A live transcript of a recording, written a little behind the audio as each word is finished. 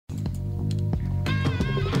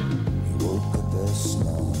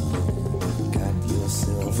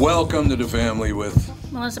Welcome to the family with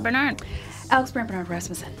Melissa Bernard. Alex Brandt Bernard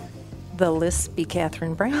Rasmussen. The Lispy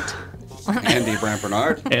Catherine Brandt. Andy Brandt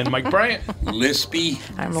Bernard. And Mike Bryant. Lispy.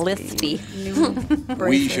 I'm Lispy.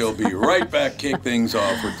 We shall be right back. Kick things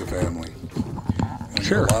off with the family.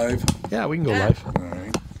 Sure. Live. Yeah, we can go live. All right.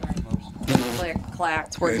 Click, clack.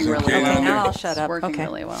 It's working Is it really okay well. down there? Now I'll shut It's up. working Okay.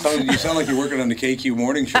 really well. You sound like you're working on the KQ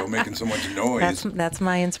morning show, making so much noise. That's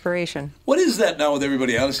my inspiration. What is that now with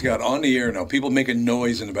everybody else got on the air now? People making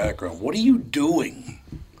noise in the background. What are you doing?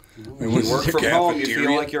 I mean, You work from home, you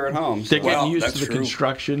feel like you're at home. They're Well, getting used that's to the true.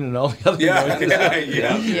 construction and all the other Yeah, noises.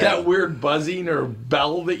 yeah. That weird buzzing or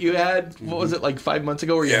bell that you had, what was it, like 5 months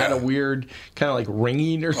ago, where you Yeah. had a weird kind of like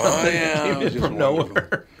ringing or something that yeah, came it was in just from wonderful.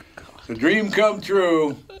 nowhere? The dream come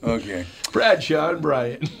true. Okay. Bradshaw and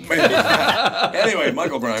Bryant. Anyway,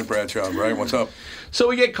 Michael Bryant, Bradshaw, Bryant, what's up? So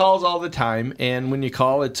we get calls all the time, and when you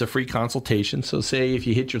call, it's a free consultation. So say if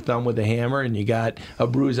you hit your thumb with a hammer and you got a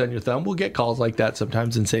bruise on your thumb, we'll get calls like that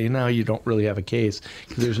sometimes and say, no, you don't really have a case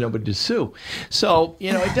because there's nobody to sue. So,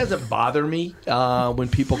 it doesn't bother me when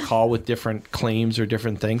people call with different claims or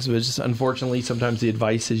different things. But it's just, unfortunately, sometimes the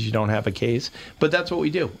advice is you don't have a case. But that's what we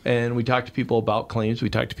do. And we talk to people about claims. We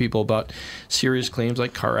talk to people about serious claims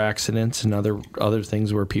like car accidents and other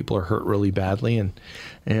things where people are hurt really badly.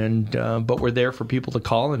 But we're there for people to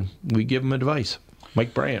call, and we give them advice.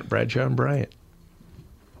 Mike Bryant, Bradshaw and Bryant.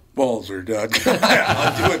 Balls are done.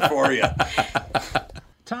 I'll do it for you.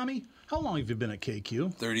 Tommy, how long have you been at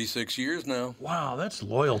KQ? 36 years now. Wow, that's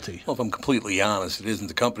loyalty. Well, if I'm completely honest, it isn't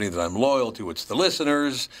the company that I'm loyal to, it's the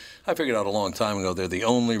listeners. I figured out a long time ago they're the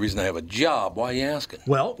only reason I have a job. Why are you asking?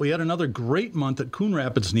 Well, we had another great month at Coon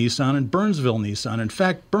Rapids Nissan and Burnsville Nissan. In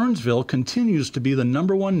fact, Burnsville continues to be the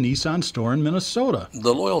 #1 Nissan store in Minnesota.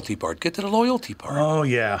 The loyalty part. Get to the loyalty part. Oh,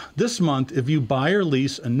 yeah. This month, if you buy or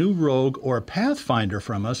lease a new Rogue or a Pathfinder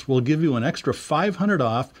from us, we'll give you an extra $500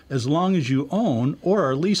 off as long as you own or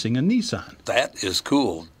are leasing a Nissan. That is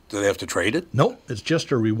cool. Do they have to trade it? Nope, it's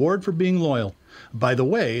just a reward for being loyal. By the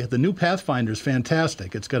way, the new Pathfinder's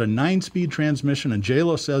fantastic. It's got a 9-speed transmission, and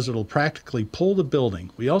JLo says it'll practically pull the building.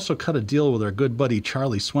 We also cut a deal with our good buddy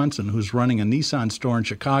Charlie Swenson, who's running a Nissan store in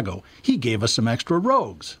Chicago. He gave us some extra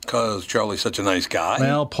Rogues. Because Charlie's such a nice guy?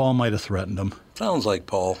 Well, Paul might have threatened him. Sounds like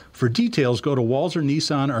Paul. For details, go to Walzer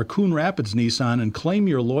Nissan or Coon Rapids Nissan and claim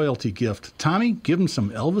your loyalty gift. Tommy, give him some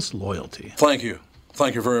Elvis loyalty. Thank you.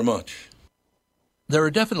 Thank you very much. There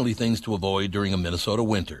are definitely things to avoid during a Minnesota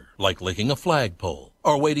winter, like licking a flagpole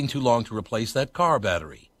or waiting too long to replace that car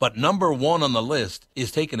battery. But number one on the list is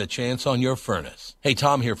taking a chance on your furnace. Hey,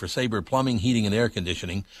 Tom here for Sabre Plumbing, Heating, and Air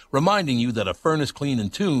Conditioning, reminding you that a furnace clean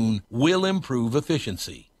and tune will improve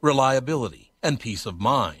efficiency, reliability, and peace of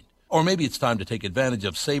mind. Or maybe it's time to take advantage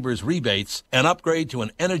of Sabre's rebates and upgrade to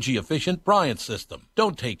an energy-efficient Bryant system.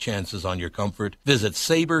 Don't take chances on your comfort. Visit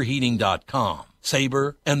SaberHeating.com.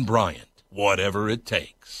 Sabre and Bryant. Whatever it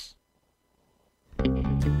takes.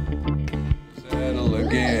 Settle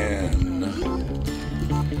again.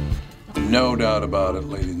 No doubt about it,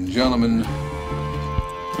 ladies and gentlemen.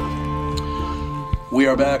 We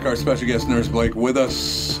are back. Our special guest, Nurse Blake, with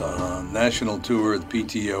us. National tour, the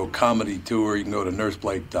PTO comedy tour. You can go to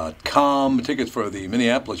nurseblake.com. Tickets for the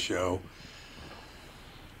Minneapolis show.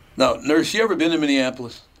 Now, Nurse, you ever been to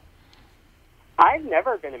Minneapolis? I've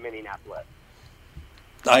never been to Minneapolis.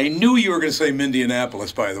 I knew you were going to say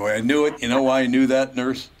Mindianapolis, by the way. I knew it. You know why I knew that,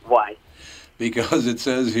 Nurse? Why? Because it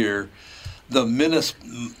says here, the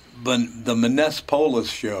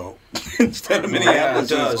Minnespolis show. Instead of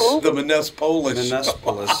Minneapolis, Yeah, it it's does. the Minnespolis show.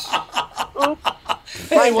 Minneapolis.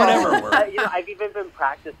 Hey, whatever works. I've even been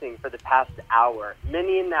practicing for the past hour.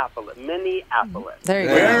 Minneapolis. There you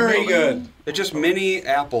go. Very good. It's just mini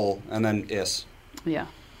apple and then is. Yeah.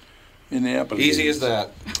 Minneapolis. Easy as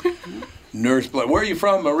that. Nurse Blake. Where are you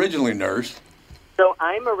from originally, Nurse? So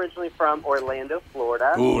I'm originally from Orlando,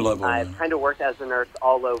 Florida. Ooh, love Orlando. I've kind of worked as a nurse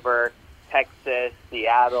all over Texas,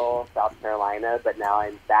 Seattle, South Carolina, but now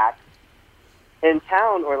I'm back in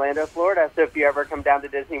town, Orlando, Florida. So if you ever come down to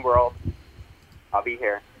Disney World, I'll be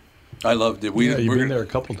here. I loved it. You've we're been there a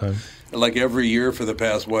couple times. like every year for the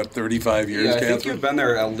past, 35 years, Yeah, I think Catherine? you've been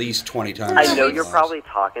there at least 20 times. I know you're probably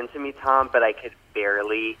talking to me, Tom, but I could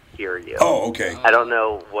barely hear you. Oh, okay. I don't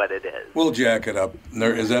know what it is. We'll jack it up.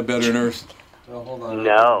 Is that better, Nurse? Oh, hold on.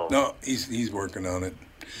 No. No, he's working on it.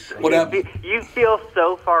 What happened? You feel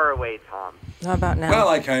so far away, Tom. How about now? Well,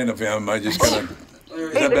 I kind of am. I just kind of...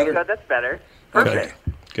 Is Hey, that better? That's better. Perfect.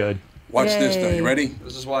 Good. Watch this now. Yay. You ready?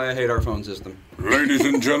 This is why I hate our phone system. Ladies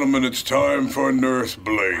and gentlemen, it's time for Nurse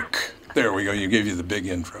Blake. There we go. You gave you the big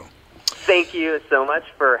intro. Thank you so much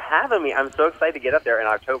for having me. I'm so excited to get up there in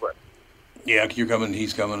October. Yeah, you're coming.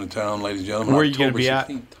 He's coming to town, ladies and gentlemen. Where are you going to October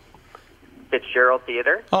be at? 16th. Fitzgerald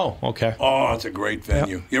Theater. Oh, okay. Oh, it's a great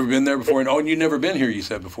venue. You ever been there before? Oh, and you've never been here, you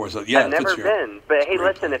said before. So yeah, I've never Fitzgerald. been. But hey,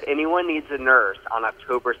 Great listen, if anyone needs a nurse on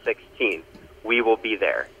October 16th, we will be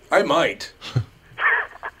there. I might.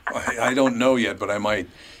 I don't know yet, but I might.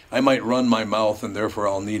 I might run my mouth, and therefore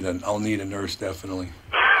I'll need a nurse definitely.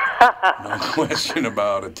 No question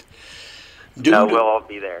about it. Dude, No, we'll all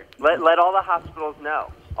be there. Let all the hospitals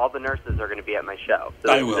know. All the nurses are going to be at my show.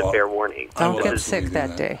 So I this is will. a fair warning. I Don't will get absolutely sick do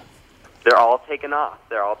that day. They're all taking off.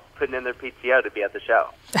 They're all putting in their PTO to be at the show.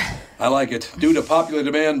 I like it. Due to popular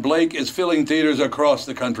demand, Blake is filling theaters across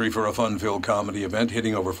the country for a fun-filled comedy event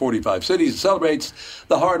hitting over 45 cities. It celebrates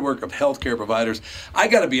the hard work of healthcare providers. I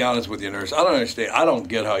got to be honest with you, nurse. I don't understand. I don't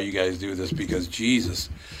get how you guys do this because, Jesus,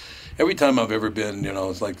 every time I've ever been,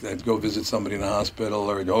 it's like I'd go visit somebody in a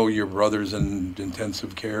hospital or, oh, your brother's in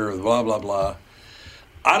intensive care or blah, blah, blah.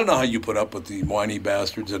 I don't know how you put up with the whiny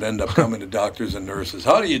bastards that end up coming to doctors and nurses.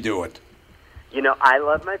 How do you do it? I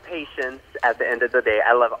love my patients at the end of the day.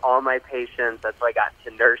 I love all my patients. That's why I got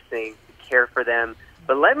to nursing, to care for them.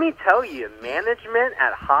 But let me tell you, management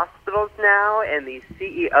at hospitals now and these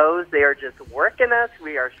CEOs, they are just working us.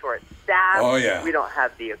 We are short-staffed. Oh, yeah. We don't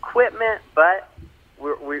have the equipment, but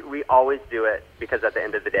we always do it because at the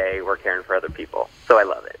end of the day, we're caring for other people. So I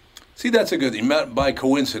love it. See, that's a good thing. By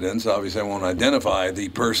coincidence, obviously I won't identify the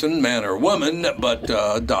person, man or woman, but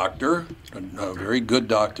a doctor, a very good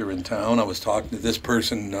doctor in town. I was talking to this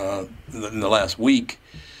person in the last week,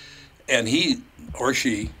 and he or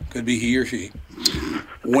she, could be he or she,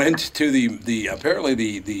 went to the apparently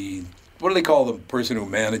the what do they call the person who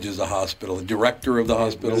manages the hospital, the director of the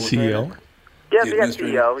hospital? CEO? Yeah, The we got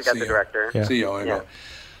administrator? CEO, we got the CEO. director. Yeah. CEO, I Yeah. know.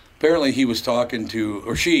 Apparently he was talking to,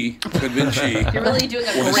 or she, could have been she. You're really doing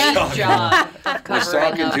a Was great talking- job of was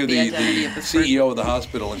covering talking up to the identity the of this CEO of the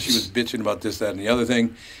hospital, and she was bitching about this, that, and the other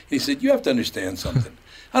thing. He said, you have to understand something.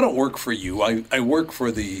 I don't work for you. I work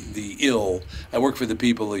for the ill. I work for the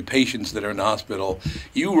people, the patients that are in the hospital.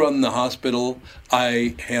 You run the hospital.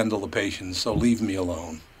 I handle the patients, so leave me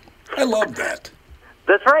alone. I love that.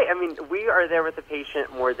 That's right. I mean, we are there with the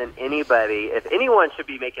patient more than anybody. If anyone should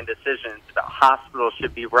be making decisions about how hospitals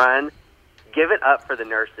should be run, give it up for the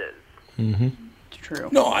nurses. It's true.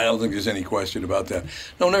 No, I don't think there's any question about that.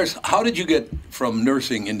 No, nurse, how did you get from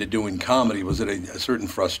nursing into doing comedy? Was it a certain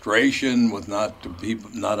frustration with not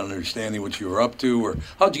understanding what you were up to, or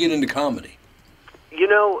how'd you get into comedy?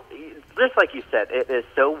 Just like you said, it is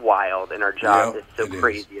so wild, and our job is so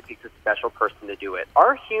crazy. It takes a special person to do it.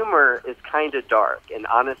 Our humor is kind of dark, and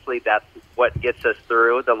honestly, that's what gets us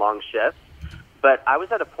through the long shifts. But I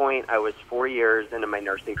was at a point, I was 4 years into my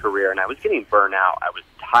nursing career, and I was getting burnout. I was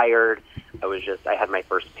tired. I had my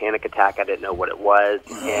first panic attack. I didn't know what it was,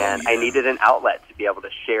 and I needed an outlet to be able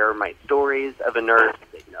to share my stories of a nurse,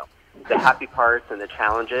 the happy parts and the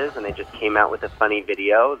challenges, and I just came out with a funny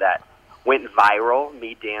video that went viral,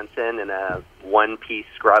 me dancing in a one-piece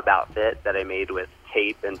scrub outfit that I made with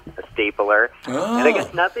tape and a stapler. Oh. And I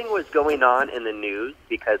guess nothing was going on in the news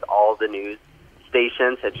because all the news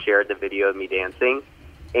stations had shared the video of me dancing.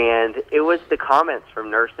 And it was the comments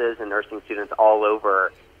from nurses and nursing students all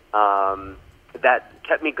over that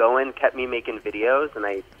kept me going, kept me making videos. And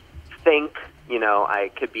I think,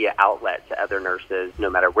 I could be an outlet to other nurses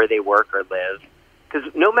no matter where they work or live.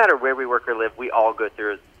 Because no matter where we work or live, we all go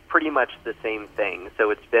through pretty much the same thing. So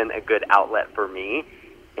it's been a good outlet for me,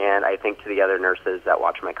 and I think to the other nurses that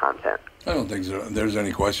watch my content. I don't think there's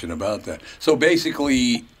any question about that. So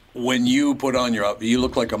basically, when you put on you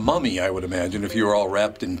look like a mummy, I would imagine, if you were all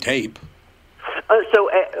wrapped in tape.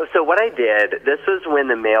 So what I did, this was when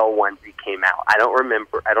the male onesie came out. I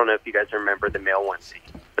don't know if you guys remember the male onesie,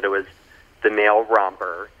 but it was the male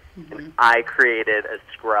romper. Mm-hmm. And I created a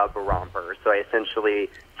scrub romper. So I essentially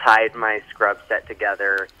tied my scrub set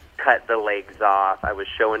together, cut the legs off. I was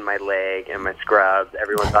showing my leg and my scrubs.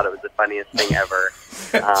 Everyone thought it was the funniest thing ever.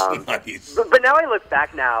 That's nice. But now I look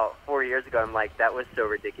back 4 years ago, I'm like, that was so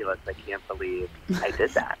ridiculous. I can't believe I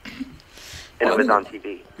did that. And it was on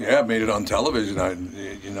TV. Yeah, I made it on television.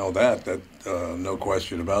 No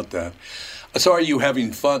question about that. So are you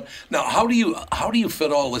having fun? Now, how do you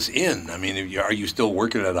fit all this in? I mean, are you still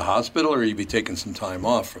working at a hospital, or are you be taking some time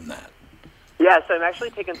off from that? Yeah, so I'm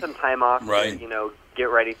actually taking some time off right. to, get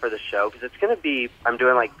ready for the show, because it's going to be, I'm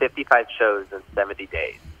doing like 55 shows in 70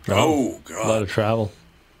 days. Oh, God. A lot of travel.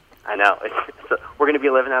 I know. We're going to be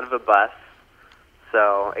living out of a bus,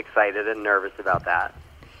 so excited and nervous about that.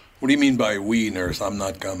 What do you mean by we, nurse? I'm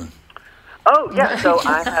not coming. Oh, yeah, so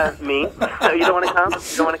I have me. So you don't want to come?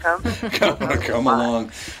 You don't want to come? Come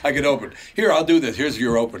along. I could open. Here, I'll do this. Here's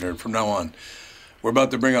your opener from now on. We're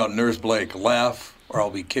about to bring out Nurse Blake. Laugh, or I'll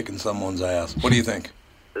be kicking someone's ass. What do you think?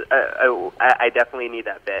 I definitely need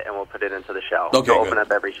that bit, and we'll put it into the show. Okay, We'll good. open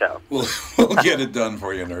up every show. We'll get it done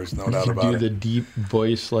for you, Nurse. No doubt about Do it. the deep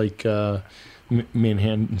voice like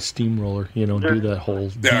Manhattan Steamroller, do that whole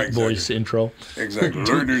deep exactly. voice intro. Exactly.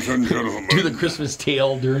 Ladies and gentlemen. Do the Christmas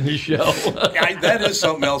tale during the show. That is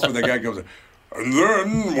something else where the guy goes, and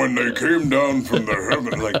then when they came down from the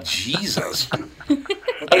heaven, like, Jesus.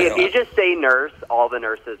 Hey, if you just say nurse, all the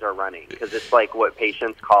nurses are running because it's like what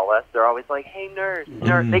patients call us. They're always like, "Hey, nurse,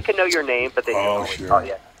 nurse." They can know your name, but they don't always call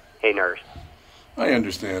you, "Hey, nurse." I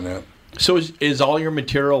understand that. So is all your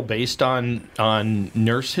material based on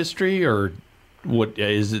nurse history, or what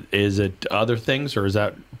is it? Is it other things, or is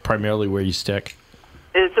that primarily where you stick?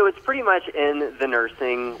 And so it's pretty much in the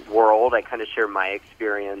nursing world. I kind of share my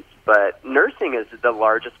experience, but nursing is the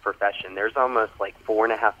largest profession. There's almost like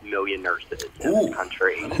 4.5 million nurses in this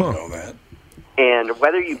country. I didn't know that. And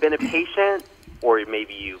whether you've been a patient or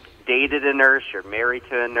maybe you've dated a nurse, you're married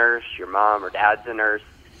to a nurse, your mom or dad's a nurse,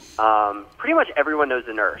 pretty much everyone knows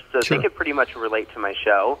a nurse. So Sure. they could pretty much relate to my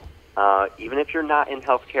show. Even if you're not in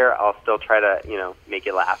healthcare, I'll still try to, make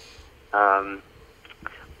you laugh.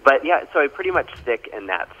 But yeah, so I pretty much stick in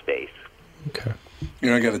that space. Okay.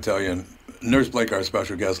 I got to tell you, Nurse Blake, our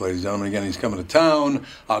special guest, ladies and gentlemen, again, he's coming to town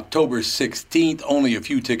October 16th. Only a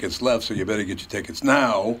few tickets left, so you better get your tickets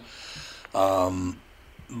now.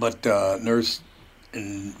 But Nurse,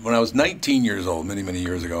 when I was 19 years old, many, many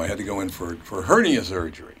years ago, I had to go in for hernia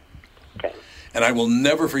surgery. Okay. And I will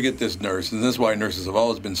never forget this nurse, and this is why nurses have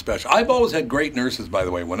always been special. I've always had great nurses, by the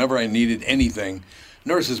way. Whenever I needed anything,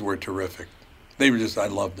 nurses were terrific. They were I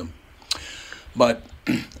loved them. But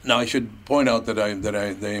now I should point out that I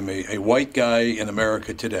am a white guy in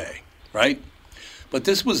America today, right? But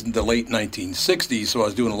this was in the late 1960s, so I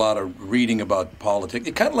was doing a lot of reading about politics.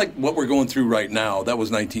 It kind of like what we're going through right now. That was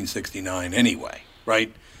 1969 anyway,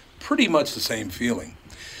 right? Pretty much the same feeling.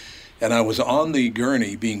 And I was on the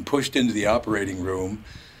gurney being pushed into the operating room,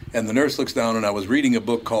 and the nurse looks down, and I was reading a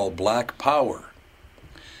book called Black Power.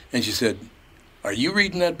 And she said, "Are you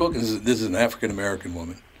reading that book?" And this is an African-American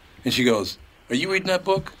woman. And she goes, "Are you reading that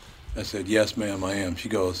book?" I said, "Yes, ma'am, I am." She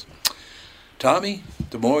goes, "Tommy,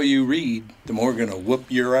 the more you read, the more going to whoop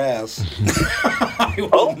your ass."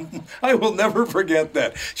 I will never forget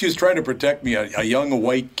that. She was trying to protect me, a young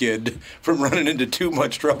white kid, from running into too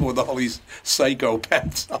much trouble with all these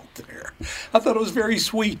psychopaths out there. I thought it was very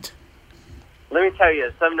sweet. Let me tell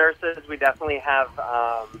you, some nurses, we definitely have,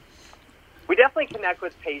 we definitely connect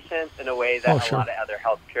with patients in a way that a lot of other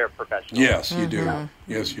healthcare professionals. Yes, you do.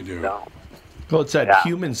 Yes, you do. So, Well, it's that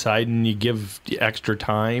human side, and you give extra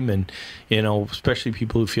time, and especially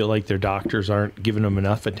people who feel like their doctors aren't giving them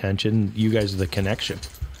enough attention. You guys are the connection.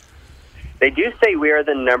 they do say we are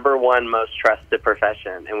the #1 most trusted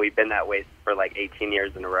profession, and we've been that way for like 18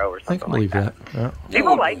 years in a row or I something can believe like that. that. Yeah.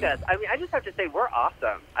 People like us. I mean, I just have to say we're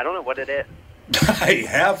awesome. I don't know what it is. I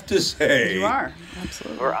have to say. You are.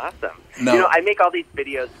 Absolutely. We're awesome. No. I make all these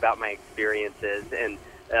videos about my experiences, and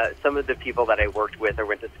some of the people that I worked with or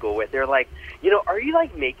went to school with, they're like, are you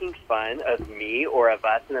like making fun of me or of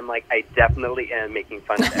us? And I'm like, I definitely am making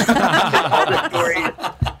fun of them. All the stories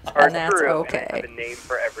are And that's true. okay. And I have a name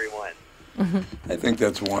for everyone. I think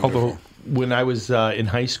that's wonderful. Although when I was in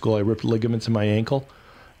high school, I ripped ligaments in my ankle,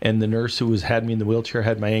 and the nurse who had me in the wheelchair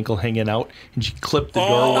had my ankle hanging out, and she clipped the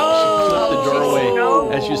door. She clipped the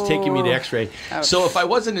doorway as she was taking me to X-ray. Ouch. So if I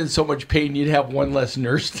wasn't in so much pain, you'd have one less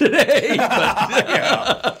nurse today.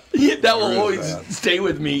 But that will always stay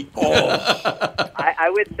with me. I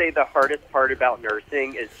would say the hardest part about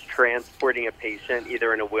nursing is transporting a patient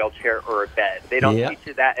either in a wheelchair or a bed. They don't teach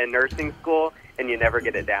you that in nursing school, and you never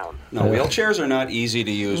get it down. No, wheelchairs are not easy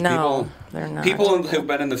to use. No, they're not. People who've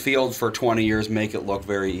been in the field for 20 years make it look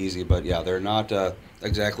very easy, but yeah, they're not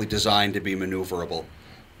exactly designed to be maneuverable.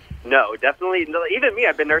 No, definitely. No, even me,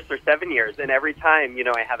 I've been nurse for 7 years, and every time,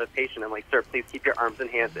 I have a patient, I'm like, sir, please keep your arms and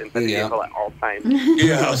hands in the vehicle at all times.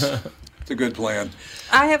 Yes. It's a good plan.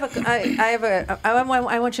 I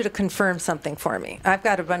want you to confirm something for me. I've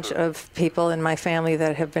got a bunch of people in my family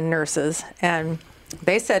that have been nurses, and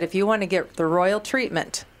they said if you want to get the royal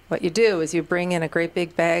treatment, what you do is you bring in a great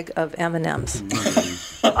big bag of M&Ms.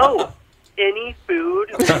 Oh, any food?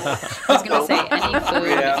 I was going to say any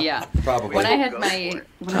food. Yeah. Probably. When I had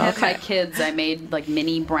my kids, I made like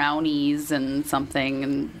mini brownies and something,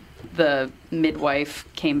 and the midwife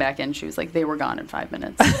came back in. She was like, they were gone in 5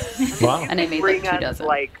 minutes. Wow. And I made Bring like 2 us dozen.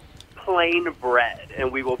 like plain bread,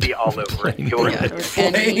 and we will be all over it.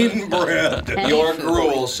 Plain bread. Your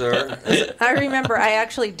gruel, sir. I remember I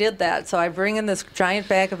actually did that. So I bring in this giant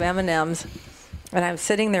bag of M&Ms, And I'm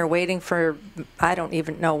sitting there waiting for, I don't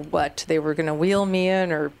even know what. They were going to wheel me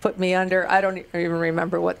in or put me under. I don't even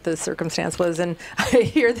remember what the circumstance was. And I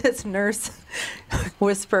hear this nurse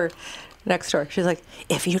whisper next door. She's like,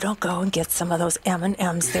 if you don't go and get some of those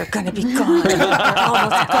M&Ms, they're going to be gone. They're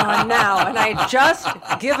almost gone now. And I just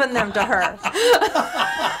given them to her.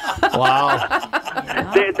 Wow.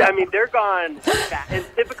 I mean, they're gone. And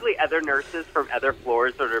typically other nurses from other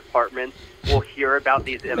floors or departments will hear about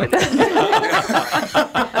these M&Ms.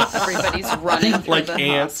 Everybody's running through Like the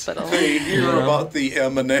ants. hospital. They hear about the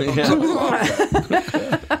M&Ms.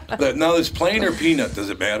 Now, is plain or peanut? Does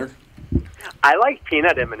it matter? I like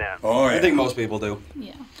peanut M&Ms. Oh, yeah. I think most people do.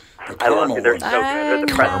 Yeah. The I love caramel it. They're one. so good. Or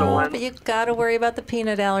the pretzel one. But you got to worry about the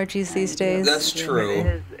peanut allergies these days. That's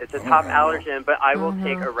true. It's a top allergen, but I will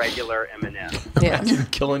take a regular M&M. Yeah.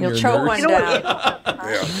 Killing You'll your choke nurse. one down.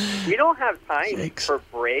 Yeah. We don't have time Yikes. for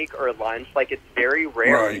break or lunch. Like, it's very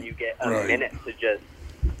rare Right, when you get a right. minute to just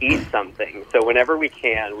eat something. So whenever we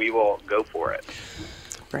can, we will go for it.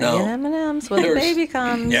 Bring No. in M&Ms when the There's- baby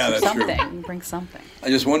comes. Yeah, that's true. Something. Bring something.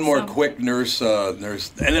 Just one more quick nurse, and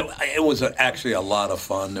it was actually a lot of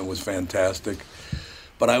fun. It was fantastic.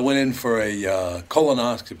 But I went in for a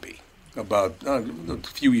colonoscopy about a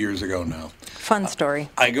few years ago now. Fun story.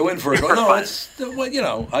 I go in for a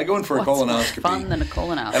I go in for a What's more colonoscopy. fun than a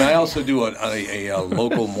colonoscopy? And I also do a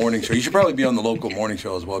local morning show. You should probably be on the local morning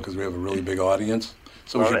show as well because we have a really big audience.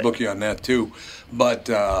 So we Love should it. book you on that too. But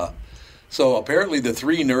so apparently the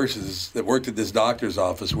three nurses that worked at this doctor's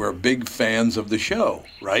office were big fans of the show,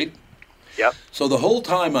 right? Yep. So the whole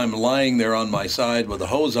time I'm lying there on my side with a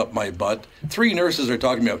hose up my butt, three nurses are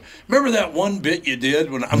talking to me. Remember that one bit you did?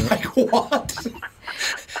 When I'm like, what?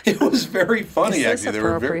 It was very funny, Is this actually.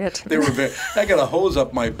 appropriate? They were very. I got a hose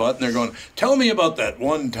up my butt, and they're going, "Tell me about that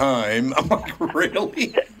one time." I'm like,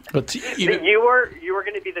 really? But You were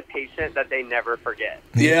going to be the patient that they never forget.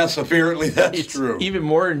 Yes, apparently that's it's true. even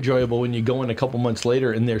more enjoyable when you go in a couple months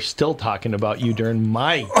later and they're still talking about you during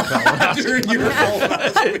my During your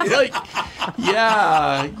colonoscopy. It's like,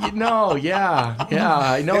 yeah, I know he Yeah,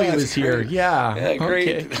 was it's here. great. Yeah, Yeah, great.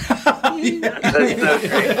 okay. That's so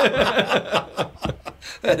great.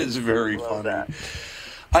 That is very Love funny. that.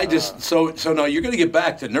 I just so now you're going to get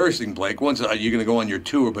back to nursing, Blake. Once you're going to go on your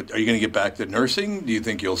tour, but are you going to get back to nursing? Do you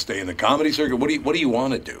think you'll stay in the comedy circuit? What do you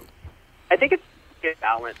want to do? I think it's a good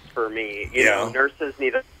balance for me. You know, nurses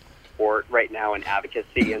need a support right now in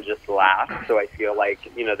advocacy and just laugh. So I feel like,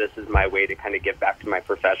 this is my way to kind of give back to my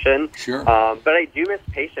profession. Sure. But I do miss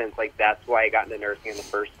patients. Like, that's why I got into nursing in the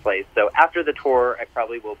first place. So after the tour, I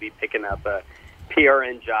probably will be picking up a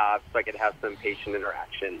PRN job so I could have some patient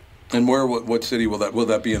interaction. And what city will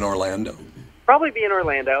that be in Orlando? Probably be in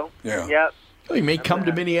Orlando. Yeah. Yep. Oh, you may come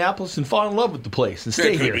to Minneapolis and fall in love with the place and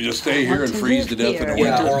stay here. Just stay here and freeze to death in the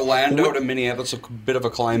Yeah, winter. Orlando to Minneapolis, a bit of a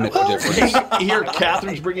climate difference. Here,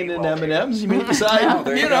 Catherine's bringing in M&Ms. You may decide,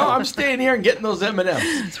 there you go. I'm staying here and getting those M&Ms.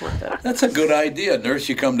 It's worth it. That's a good idea. Nurse,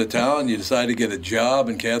 you come to town, you decide to get a job,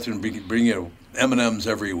 and Catherine bring you M&Ms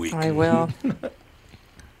every week. I will.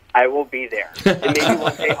 I will be there. And maybe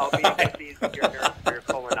one day I'll be your nurse for your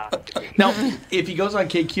colonoscopy. Now, if he goes on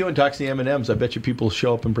KQ and talks to the M&Ms, I bet you people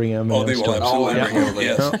show up and bring M&Ms. Oh, they will to him. absolutely Oh, bring them. yeah.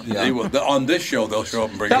 Yes, Yeah. they will. On this show, they'll show up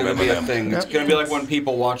and bring That you would be a M&Ms. thing. It's going to be like when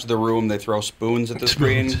people watch The Room, they throw spoons at the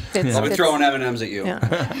screen. I'll be It's- throwing M&Ms at you.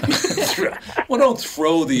 Yeah. Well, don't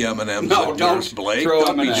throw the M&Ms No, at don't Nurse Blake. throw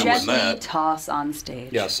Don't be M&Ms. doing Gently that. toss on stage.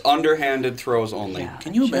 Yes, underhanded throws only. Yeah.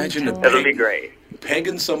 Can you imagine a That'll be great.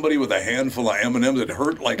 pegging somebody with a handful of M&Ms that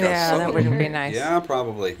hurt like a Yeah, son that of a- wouldn't be nice. Yeah,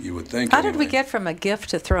 probably. You would think. How did we anyway. get from a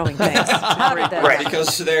gift to throwing things? How did that Right. happen?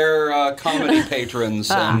 Because they're comedy patrons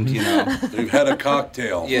and, They've had a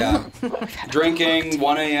cocktail. yeah. Drinking,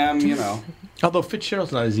 1 a.m., Although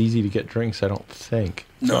Fitzgerald's not as easy to get drinks, I don't think.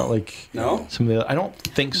 It's No. not like No? some of the, I don't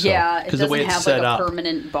think so. Yeah, it because the way doesn't it's have set like a up.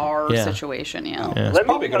 permanent bar Yeah. situation. Yeah. Yeah. Let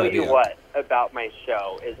probably me a good tell you idea. what about my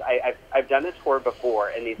show is I've done a tour before,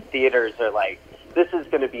 and these theaters are like, this is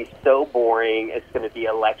going to be so boring. It's going to be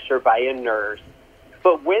a lecture by a nurse.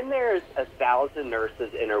 But when there's 1,000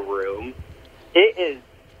 nurses in a room, it is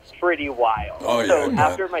pretty wild. Oh, yeah, so I bet.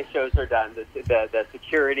 after my shows are done, the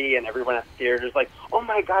security and everyone at the theater is like, oh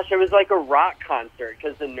my gosh, it was like a rock concert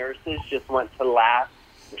because the nurses just want to laugh,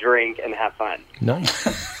 drink, and have fun.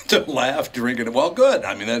 Nice. To laugh, drinking. Well, good.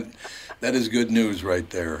 I mean, that is good news right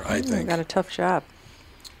there, I You think. got a tough job.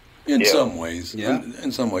 In Yeah. some ways. Yeah.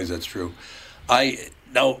 In some ways, that's true.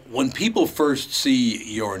 Now, when people first see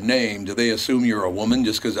your name, do they assume you're a woman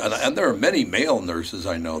just because, and there are many male nurses,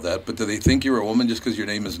 I know that, but do they think you're a woman just because your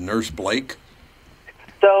name is Nurse Blake?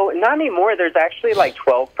 So not anymore. There's actually like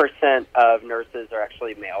 12% of nurses are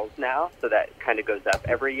actually males now, so that kind of goes up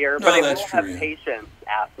every year. But I will have patients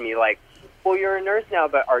ask me like, well, you're a nurse now,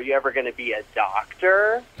 but are you ever going to be a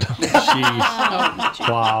doctor? Jeez.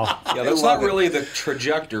 Wow. Yeah, that's not really the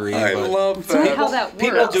trajectory. I love that. How that works.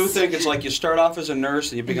 People do think it's like you start off as a nurse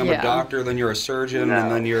and you become a doctor, then you're a surgeon,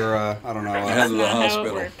 and then you're, I don't know. Head of the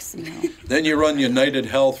hospital. Then you run United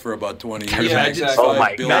Health for about 20 years. Yeah, exactly.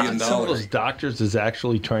 $5 billion. Some of those doctors is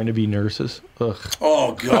actually trying to be nurses. Ugh.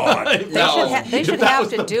 Oh, God. They should have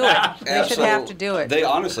to do it. They should have to do it. They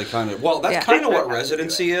honestly kind of, well, that's kind of what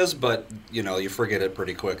residency is, but, you know, you forget it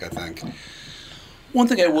pretty quick, I think. One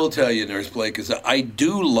thing I will tell you, Nurse Blake, is that I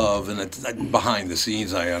do love, and it's behind the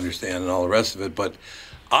scenes, I understand, and all the rest of it, but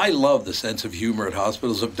I love the sense of humor at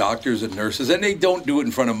hospitals of doctors and nurses, and they don't do it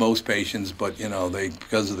in front of most patients, but, you know, they,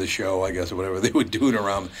 because of the show, I guess, or whatever, they would do it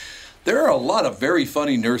around. There are a lot of very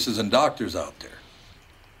funny nurses and doctors out there.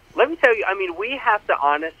 Let me tell you, I mean, we have to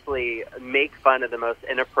honestly make fun of the most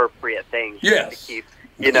inappropriate things. Yes. To keep,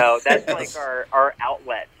 you know, that's like our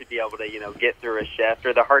outlet to be able to, you know, get through a shift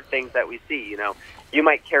or the hard things that we see, you know. You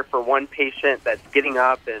might care for one patient that's getting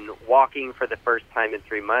up and walking for the first time in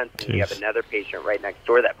 3 months, and you have another patient right next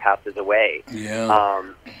door that passes away. Yeah.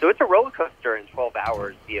 So it's a roller coaster in 12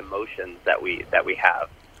 hours, the emotions that we have.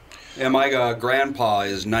 Yeah, my grandpa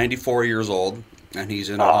is 94 years old, and he's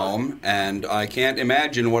in a home, and I can't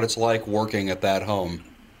imagine what it's like working at that home.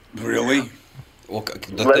 Really? Well,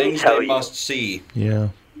 the things they must see. Yeah.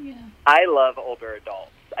 I love older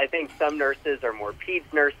adults. I think some nurses are more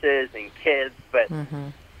peds nurses and kids, but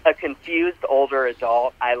a confused older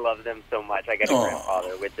adult, I love them so much. I got a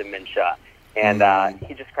grandfather with dementia, and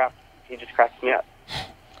he just cracks me up.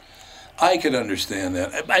 I could understand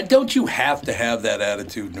that. Don't you have to have that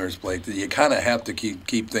attitude, Nurse Blake, that you kind of have to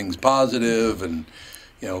keep things positive and,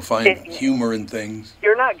 you know, find humor in things?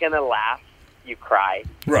 You're not going to laugh, you cry.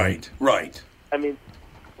 Right. I mean,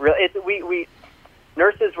 really, we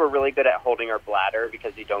nurses were really good at holding our bladder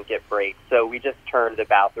because you don't get breaks. So we just turned the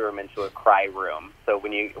bathroom into a cry room. So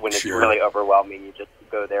when it's really overwhelming, you just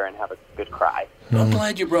go there and have a good cry. I'm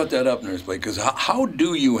glad you brought that up, Nurse Blake, because how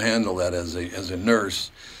do you handle that as a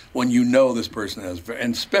nurse when you know this person has,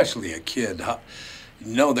 and especially a kid,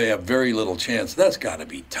 you know they have very little chance? That's got to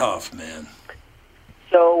be tough, man.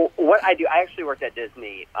 So what I do, I actually worked at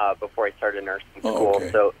Disney before I started nursing school.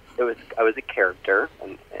 Okay. So I was a character,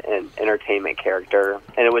 an entertainment character,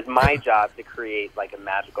 and it was my job to create like a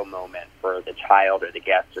magical moment for the child or the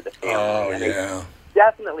guest or the family. Oh, and yeah. I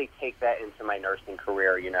definitely take that into my nursing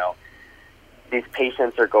career. You know, these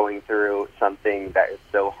patients are going through something that is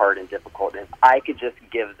so hard and difficult, and if I could just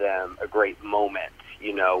give them a great moment,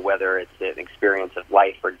 you know, whether it's an experience of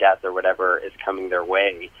life or death or whatever is coming their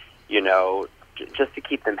way, you know, just to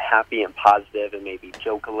keep them happy and positive and maybe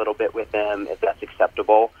joke a little bit with them if that's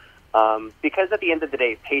acceptable. Because at the end of the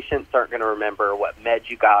day, patients aren't going to remember what meds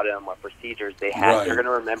you got them, what procedures they had. Right. They're going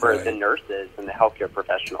to remember the nurses and the healthcare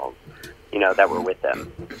professionals, you know, that were with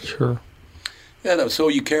them. Sure. Yeah, no, so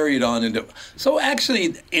you carry it on into... So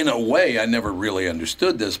actually, in a way, I never really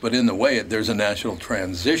understood this, but in the way, there's a natural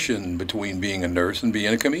transition between being a nurse and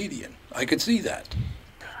being a comedian. I could see that.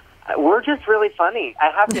 We're just really funny.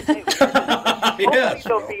 I have to say, Yes,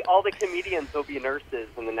 hopefully all the comedians will be nurses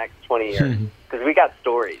in the next 20 years because we got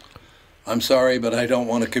stories. I'm sorry, but I don't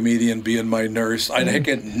want a comedian being my nurse. I'd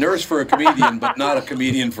get nurse for a comedian, but not a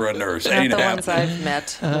comedian for a nurse. Not Ain't the happening. ones I've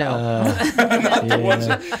met. No.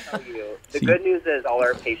 The good news is all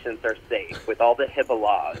our patients are safe with all the HIPAA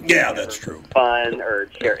laws. Yeah, that's true. Fun or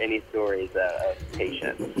share any stories of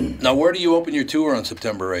patients. Now, where do you open your tour on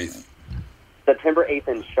September 8th? September 8th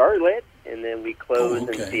in Charlotte, and then we close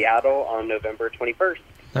in Seattle on November 21st.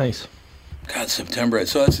 Nice. God, September 8th.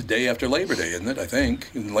 So that's the day after Labor Day, isn't it, I think?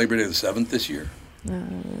 Labor Day the 7th this year.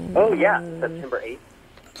 Oh, yeah, September 8th.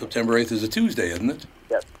 September 8th is a Tuesday, isn't it?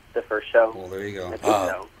 Yep, the first show. Well, there you go.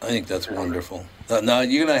 I think that's wonderful. Now,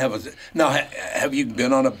 you're going to have have you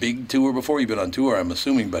been on a big tour before? You've been on tour, I'm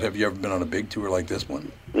assuming, but have you ever been on a big tour like this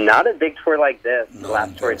one? Not a big tour like this. No, The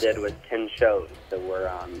last tour I did was 10 shows, so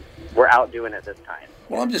we're out doing it this time.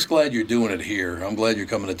 Well, I'm just glad you're doing it here. I'm glad you're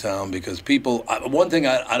coming to town because people, one thing,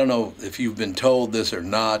 I don't know if you've been told this or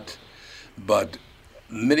not, but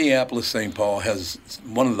Minneapolis, St. Paul has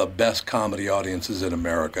one of the best comedy audiences in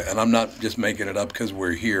America. And I'm not just making it up because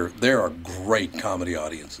we're here. There are great comedy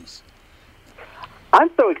audiences. I'm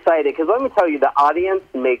so excited because let me tell you, the audience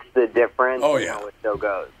makes the difference in how a show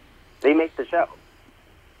goes. They make the show.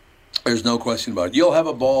 There's no question about it. You'll have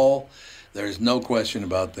a ball. There's no question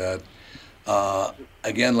about that.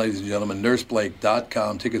 Again, ladies and gentlemen,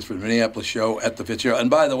 nurseblake.com. Tickets for the Minneapolis show at the Fitzgerald. And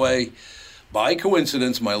by the way, By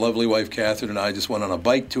coincidence, my lovely wife Catherine and I just went on a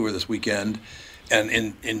bike tour this weekend, and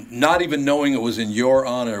in not even knowing it was in your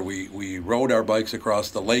honor, we rode our bikes across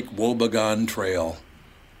the Lake Wobegon Trail,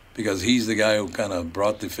 because he's the guy who kind of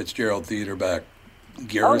brought the Fitzgerald Theater back,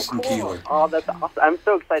 Garrison Keillor. Oh, that's awesome. I'm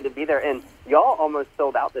so excited to be there. And y'all almost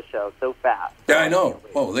sold out the show so fast. Yeah, I know.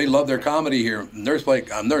 Oh, they love their comedy here. Nurse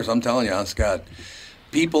Blake, I'm telling you, Scott,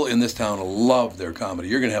 people in this town love their comedy.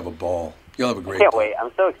 You're going to have a ball. You'll have a great Can't time. wait.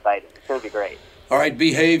 I'm so excited. It's going to be great. All right,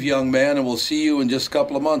 behave, young man, and we'll see you in just a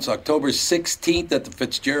couple of months. October 16th at the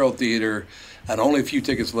Fitzgerald Theater, and only a few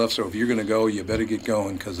tickets left, so if you're going to go, you better get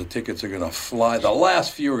going, because the tickets are going to fly. The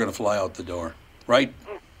last few are going to fly out the door, right?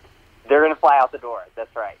 They're going to fly out the door.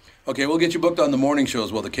 That's right. Okay, we'll get you booked on the morning show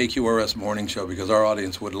as well, the KQRS morning show, because our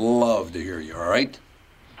audience would love to hear you, all right?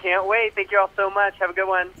 Can't wait. Thank you all so much. Have a good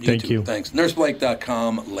one. Thank you. Thanks.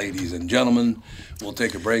 NurseBlake.com, ladies and gentlemen. We'll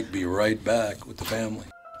take a break, be right back with the family.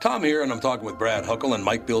 Tom here, and I'm talking with Brad Huckle and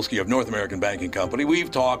Mike Bilski of North American Banking Company. We've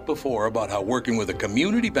talked before about how working with a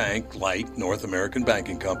community bank like North American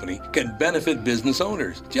Banking Company can benefit business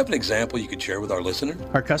owners. Do you have an example you could share with our listener?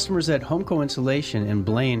 Our customers at Homeco Insulation in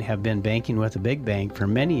Blaine have been banking with a big bank for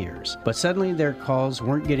many years, but suddenly their calls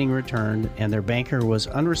weren't getting returned and their banker was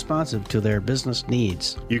unresponsive to their business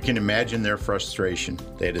needs. You can imagine their frustration.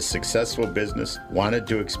 They had a successful business, wanted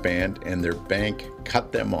to expand, and their bank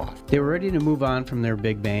cut them off. They were ready to move on from their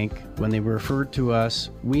big bank. When they were referred to us,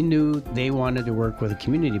 we knew they wanted to work with a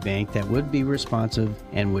community bank that would be responsive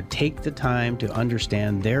and would take the time to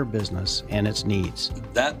understand their business and its needs.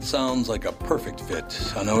 That sounds like a perfect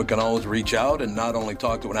fit. I know it can always reach out and not only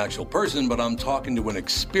talk to an actual person, but I'm talking to an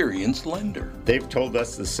experienced lender. They've told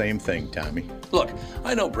us the same thing, Tommy. Look,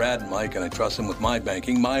 I know Brad and Mike, and I trust them with my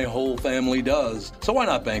banking. My whole family does. So why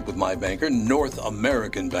not bank with my banker, North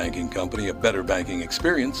American Banking Company, a better banking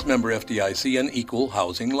experience, member FDIC, and equal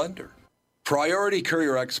housing lender. Priority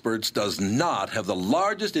Courier Experts does not have the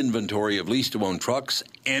largest inventory of lease-to-own trucks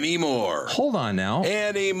anymore. Hold on now.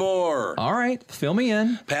 Anymore. All right, fill me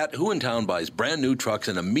in. Pat, who in town buys brand new trucks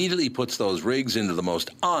and immediately puts those rigs into the most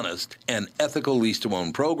honest and ethical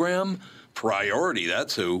lease-to-own program? Priority,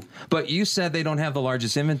 that's who. But you said they don't have the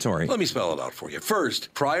largest inventory. Let me spell it out for you.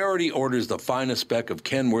 First, Priority orders the finest spec of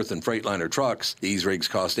Kenworth and Freightliner trucks. These rigs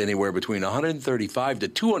cost anywhere between $135,000 to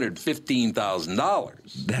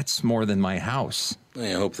 $215,000. That's more than my house.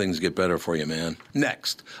 I hope things get better for you, man.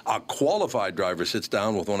 Next, a qualified driver sits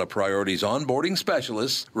down with one of Priority's onboarding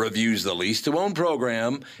specialists, reviews the lease-to-own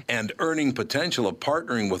program, and earning potential of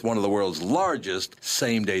partnering with one of the world's largest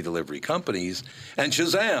same-day delivery companies, and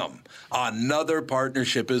shazam! Another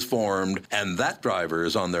partnership is formed, and that driver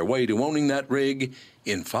is on their way to owning that rig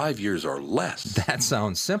in 5 years or less. That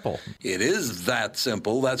sounds simple. It is that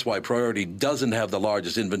simple. That's why Priority doesn't have the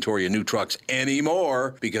largest inventory of new trucks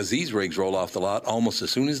anymore, because these rigs roll off the lot almost as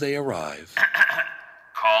soon as they arrive.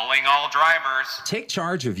 Calling all drivers. Take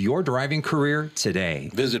charge of your driving career today.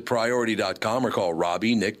 Visit Priority.com or call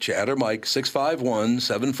Robbie, Nick, Chad, or Mike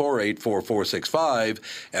 651-748-4465,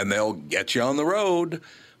 and they'll get you on the road.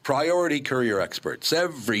 Priority Courier Experts.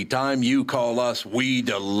 Every time you call us, we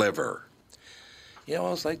deliver. You know, I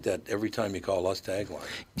was like that every time you call us tagline.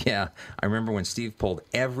 Yeah, I remember when Steve pulled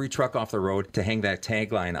every truck off the road to hang that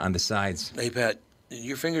tagline on the sides. Hey, Pat,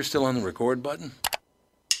 your finger's still on the record button?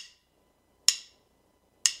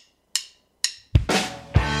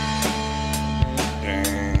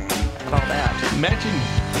 All that. Imagine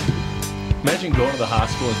going to the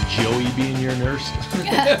hospital and Joey being your nurse.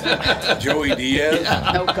 Joey Diaz?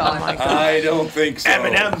 Yeah. Oh, God. My God. I don't think so.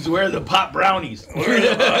 M&M's, where are the pop brownies? Where are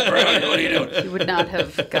the pop brownies? What are you doing? He would not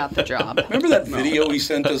have got the job. Remember that video he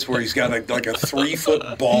sent us where he's got like a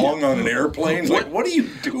 3-foot bong on an airplane? Like, what are you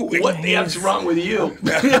doing? What the F's wrong with you?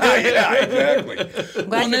 Yeah, exactly. I'm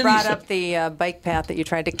glad you brought up the bike path that you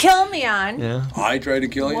tried to kill me on. Yeah. I tried to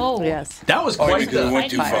kill you? Whoa. Yes. That was quite because it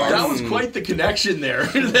went too far. That was quite the connection there.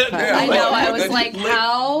 I know. I was like,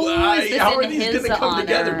 how is this how are in these his going to come honor?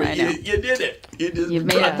 together? But I know. you did it. You just You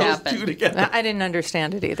made brought it those happen. two together. I didn't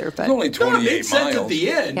understand it either, but It's only No, it 28 made sense miles. at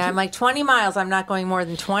the end. yeah, I'm like 20 miles. I'm not going more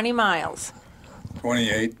than 20 miles.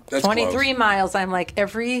 28. That's 23 close. miles. I'm like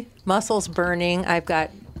every muscle's burning. I've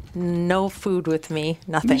got no food with me. At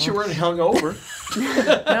Nothing. least you weren't hungover.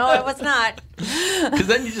 No, I was not. Because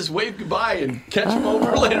then you just wave goodbye and catch them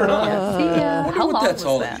over later on. See ya. wonder How what long that's was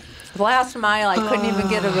all- that? The last mile, I couldn't even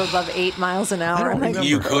get it above 8 miles an hour. I'm like,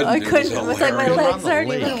 You couldn't. I It was couldn't. It was like my hilarious. legs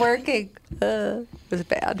aren't even working. It was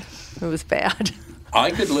bad. It was bad.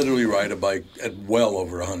 I could literally ride a bike at well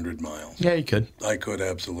over 100 miles. Yeah, you could. I could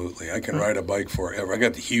absolutely. I can ride a bike forever. I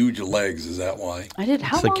got the huge legs. Is that why? I did.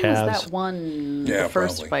 How It's the long was calves. that one? Yeah, the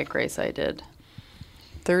first probably. bike race I did.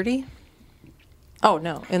 30? Oh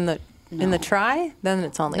no, in the try, then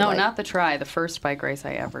it's only No, like, not the try. The first bike race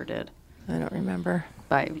I ever did. I don't remember.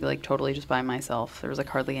 Totally just by myself. There was like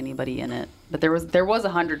hardly anybody in it. But there was a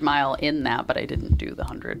 100-mile in that, but I didn't do the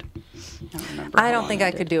 100. I don't think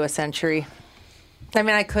I could do a century. I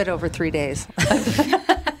mean, I could over 3 days.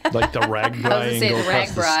 Like the RAGBRAI and go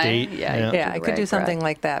across the state. Yeah, I could do something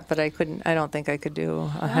like that, but I couldn't. I don't think I could do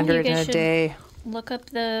 100 in a day. Look up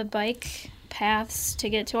the bike paths to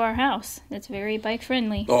get to our house. It's very bike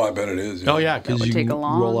friendly. Oh, I bet it is. Oh yeah, because you take can a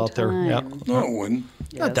long roll out there. Yeah. No, it wouldn't.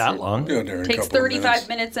 Not that long. Go there in a Takes couple of 35 minutes.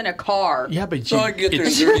 minutes in a car. Yeah, but So I get there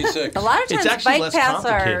in 36. A lot of It's times actually bike less paths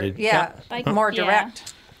are complicated. more Yeah.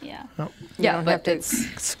 direct. Yeah. You Yeah, don't but have to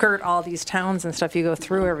it's skirt all these towns and stuff. You go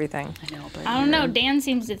through everything. I know, but I don't know. Dan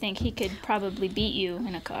seems to think he could probably beat you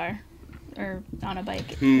in a car or on a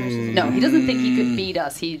bike. No, he doesn't think he could beat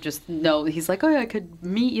us. He just he's like, oh yeah, I could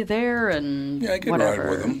meet you there and Yeah, I could whatever. ride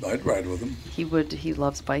with him. I'd ride with him. He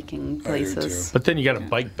loves biking I do, places. But then you got to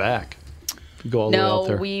bike back. You go all the way out No,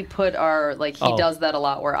 there. we put our he does that a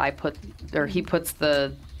lot where he puts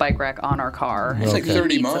the bike rack on our car. It's like He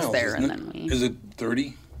 30 meets us miles, there, isn't and it? then we. Is it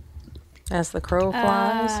 30? As the crow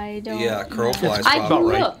flies. I don't Yeah, crow know. flies. I about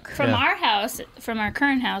right. look. From Yeah. our house, from our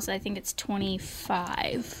current house, I think it's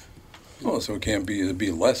 25. Oh, so it can't be. It'd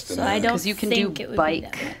be less than So that. I don't 'Cause you can think do it would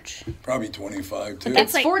bike. be that much. Probably 25 too. That's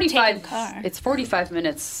It's like 45. taking a car. It's 45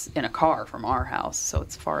 minutes in a car from our house, so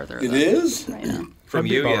it's farther. It than, is? Right now. From That'd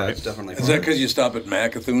be you, about yeah, right. it's definitely. Is that because you stop at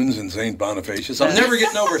Macathoons and St. Bonifacius? I'm never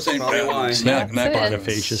getting over St. Probably why. Bonifacius. That's it.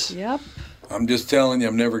 Bonifacius. Yep. I'm just telling you,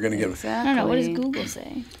 I'm never going to get it. Exactly. I don't know. What does Google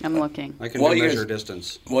say? I'm looking. I can While do you measure guys-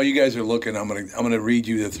 distance. While you guys are looking, I'm gonna read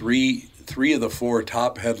you the three of the 4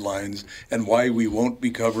 top headlines and why we won't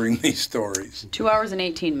be covering these stories 2 hours and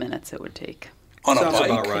 18 minutes it would take. on a Sounds bike.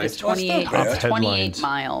 about right. It's Well, that's 28, not bad. Top 28 headlines.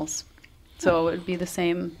 miles. So it would be the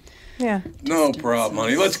same Yeah. No problem,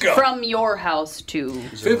 honey. Let's go. from your house to.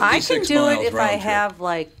 56 I can do it miles if I round trip. have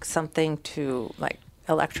like something to like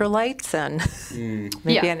electrolytes and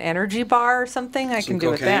maybe Yeah. an energy bar or something. I can do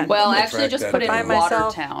it cocaine? then. Well, I'm gonna actually, track just that put it down. in By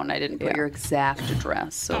myself. Watertown. I didn't put Yeah. your exact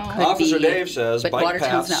address, so it could Officer be. Dave says but bike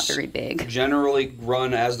Watertown's paths not very big. generally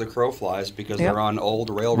run as the crow flies because Yep. they're on old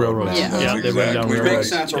railroad Railroads. lines. Yeah, they run down Which Which makes makes railroads.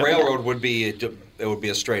 sense. A railroad would be it would be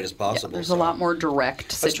as straight as possible. There's so. a lot more direct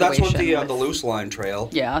That's situation. what the with- loose line trail.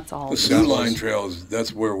 Yeah, it's all. The Sioux Line Trail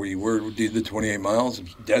that's where we were. We did the 28 miles,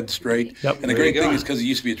 it's dead straight. Yep. And the There you great thing go. is because it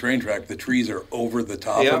used to be a train track, the trees are over the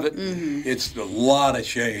top Yep. of it. Mm-hmm. It's a lot of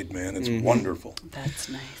shade, man. It's wonderful. That's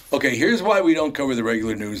nice. Okay, here's why we don't cover the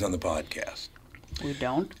regular news on the podcast. We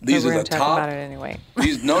don't. These we're are going the to talk top. about it anyway.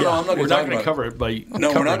 These, no, I'm not We're going to not talk going to about cover it by.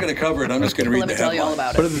 No, we're not going to cover it. I'm just going to read Let the me tell you all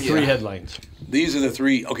headlines. about What are it. the 3 headlines? These are the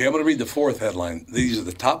 3. Okay, I'm going to read the 4th headline. These are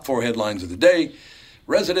the top 4 headlines of the day.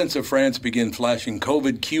 Residents of France begin flashing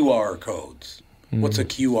COVID QR codes. What's a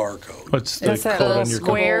QR code? What's the It's a code little on your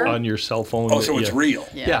square. on your cell phone? Oh, so it's Yeah. real.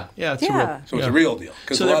 Yeah, it's Yeah. real. So it's a real deal.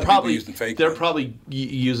 Because So a lot they're of people probably using fake they're ones. probably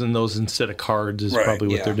using those instead of cards. Is Right, probably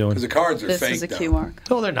what yeah. they're doing. Because the cards are This fake is a now. QR code.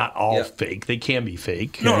 No, they're not all Yeah. fake. They can be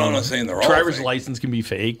fake. No, I'm not saying they're all Driver's fake. license can be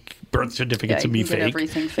fake. Birth certificates Yeah, can be you can get fake.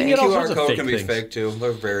 everything You fake. get all QR sorts of code fake can be things. fake too.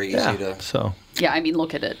 They're very easy Yeah. to. So, Yeah, I mean,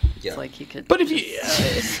 look at it. Yeah. It's like you could. but if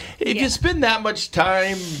you spend that much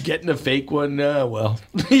time getting a fake one, well,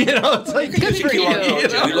 you know, it's like Good for you.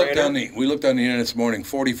 We looked on the internet this morning.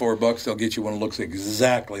 $44. They'll get you one that looks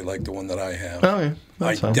exactly like the one that I have. Oh, yeah.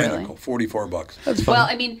 That's fine. Identical. $44. That's fine. Well,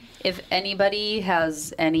 I mean, if anybody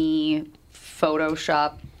has any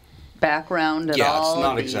Photoshop background at Yeah, it's all,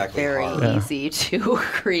 not it'd be exactly very hard. Yeah. easy to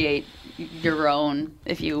create your own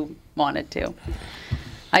if you wanted to.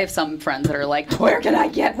 I have some friends that are like, "Where can I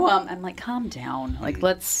get one?" I'm like, "Calm down. Like,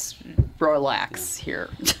 let's relax here."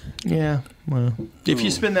 Yeah. Well, if you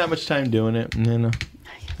spend that much time doing it, you know,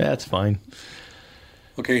 that's fine.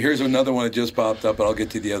 Okay, here's another one that just popped up, and I'll get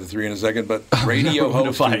to the other 3 in a second. But radio we're gonna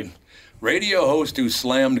host, fight. radio host who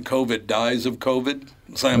slammed COVID dies of COVID,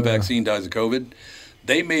 slammed vaccine dies of COVID.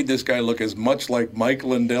 They made this guy look as much like Mike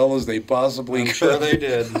Lindell as they possibly I'm could. sure they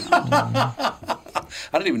did. I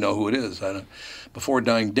don't even know who it is. Before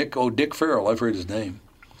dying, Dick Farrell, I've heard his name,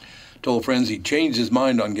 told friends he changed his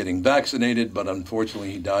mind on getting vaccinated, but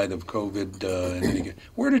unfortunately he died of COVID. And then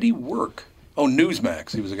where did he work? Oh,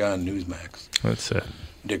 Newsmax. He was a guy on Newsmax. That's it.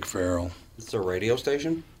 Dick Farrell. It's a radio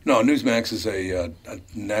station. No, Newsmax is a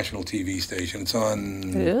national TV station. It's on.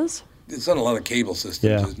 It is? It's on a lot of cable systems,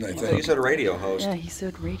 Yeah. isn't it, I I thought you think? said radio host. Yeah, he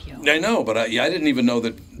said radio. I know, but I didn't even know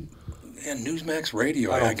that. Yeah, Newsmax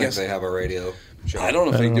Radio. I don't think guess they have a radio show. I don't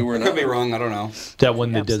know if they do or not. Could be wrong. I don't know. That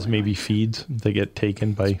one that does maybe feeds, they get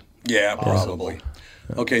taken by. Yeah, probably.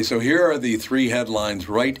 Okay, so here are the 3 headlines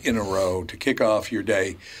right in a row to kick off your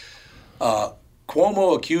day.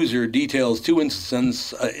 Cuomo accuser details 2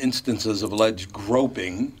 instances of alleged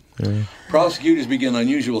groping. Prosecutors begin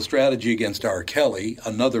unusual strategy against R. Kelly,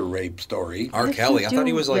 another rape story. R. Kelly? I thought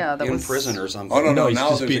he was in prison or something. Oh, no, he's now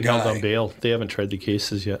just there's being a held guy. on bail. They haven't tried the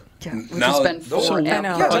cases yet. Yeah, which Now- has been forever. I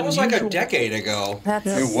know. Yeah, that was like a decade ago. That's,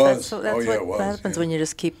 It was. That's, Oh, that's yeah, it what was, happens yeah. when you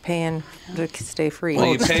just keep paying to stay free. Well,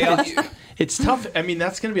 you pay out. It's tough. I mean,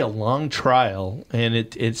 that's going to be a long trial, and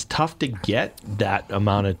it's tough to get that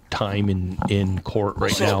amount of time in court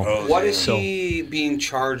right now. What is he being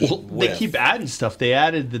charged Well, with? they keep adding stuff. They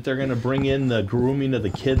added that they're going to bring in the grooming of the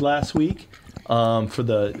kid last week, and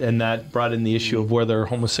that brought in the issue of whether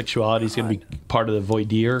homosexuality is going to be part of the voir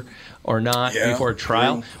dire or not before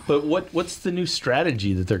trial. But what's the new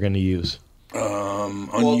strategy that they're going to use?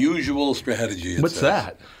 Unusual strategy. What's says.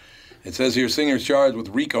 that? It says here, singer's charged with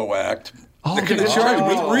RICO Act. Oh, they're going to charge him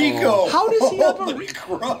with RICO. How does he have Holy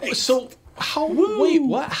Christ. So wait,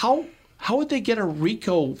 what? How would they get a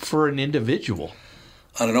RICO for an individual?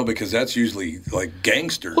 I don't know, because that's usually like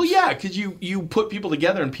gangsters. Well, yeah, because you put people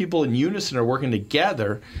together and people in unison are working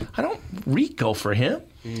together. I don't RICO for him.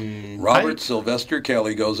 Robert Sylvester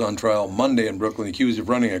Kelly goes on trial Monday in Brooklyn, accused of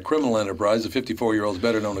running a criminal enterprise. The 54-year-old is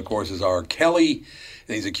better known, of course, as R. Kelly.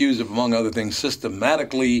 And he's accused of, among other things,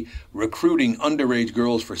 systematically recruiting underage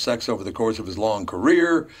girls for sex over the course of his long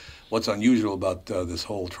career. What's unusual about this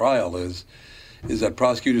whole trial is that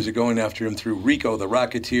prosecutors are going after him through RICO, the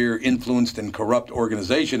Racketeer Influenced and Corrupt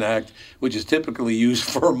Organization Act, which is typically used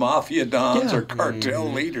for mafia dons or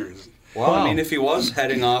cartel leaders. Well, I mean, if he was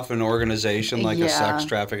heading off an organization like a Yeah. sex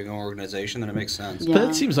trafficking organization, then it makes sense. But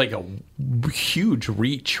that seems like a huge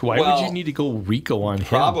reach. Why would Well, you need to go RICO on him?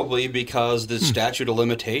 Probably because the statute of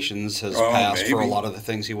limitations has passed for a maybe. lot of the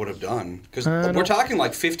things he would have done. Because I we're talking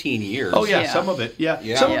like 15 years. Oh, yeah, some of it. Yeah.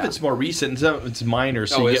 Yeah. Some Yeah. of it's more recent, some of it's minor,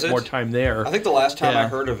 so Oh, you is get it? more time there. I think the last time I Yeah.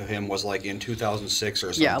 heard of him was like in 2006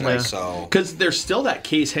 or something. Yeah. So Because there's still that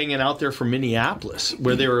case hanging out there from Minneapolis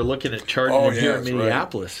where they were looking at charging Oh, him here yeah, in that's right.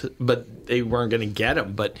 Minneapolis, but they weren't going to get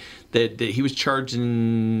him. But that he was charged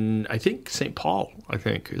in, I think, St. Paul, I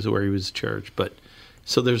think, is where he was charged. But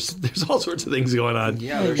so there's all sorts of things going on.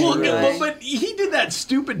 Yeah, there's well, sure well, is. but he did that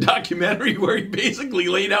stupid documentary where he basically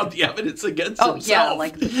laid out the evidence against Oh, himself. yeah,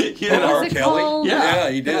 like you what know? was it called? Yeah,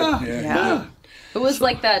 he did. Yeah. It was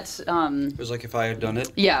like that. it was like if I had done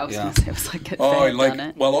it. Yeah, I was gonna say it was like if Oh, I had like, done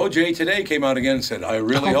it. well, OJ today came out again and said, I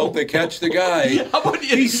really hope they catch the guy. How about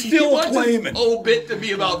He's still he wants his claiming. whole bit to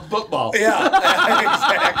be about football. Yeah,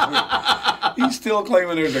 exactly. He's still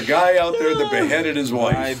claiming there's a guy out there that beheaded his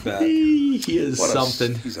wife. I bet. He is What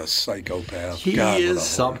something. He's a psychopath. He God, what is a-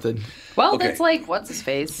 something. Well, Okay. that's like what's his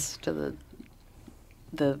face to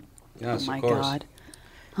the. Yes, oh my of course. god.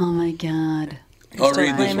 Oh my god. I'll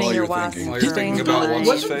read this Claiming while your you're wasp thinking. While you're thinking string about line.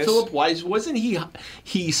 what's his Wasn't face? Philip Wise? Wasn't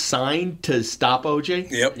he signed to stop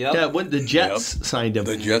OJ? Yep. Yep. Yeah, when the Jets signed him.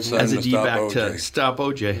 The Jets signed as him a to stop D-back to OJ. stop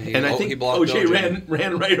OJ, He- and I he think blocked OJ OJ.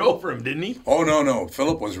 ran right over him, didn't he? Oh, no.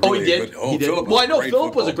 Philip was really Oh, he did. good. Oh, he did. Philip was Well, I know a great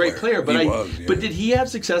Philip was a football great player, but He was, yeah. but did he have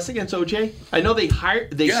success against OJ? I know they Yeah,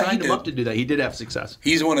 he signed him did. up to do that. He did have success.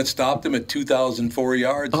 He's the one that stopped him at 2,004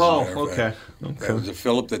 yards. as a Oh, matter of fact. okay. That was a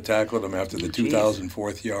Philip that tackled him after the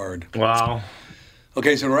 2004th yard. Wow.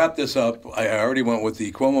 Okay, so to wrap this up, I already went with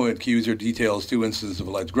the Cuomo accuser details 2 instances of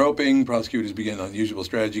alleged groping. Prosecutors begin unusual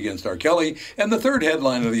strategy against R. Kelly. And the third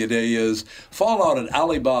headline of the day is Fallout at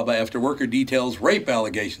Alibaba after worker details rape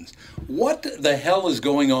allegations. What the hell is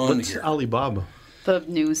going on What's here? Alibaba? The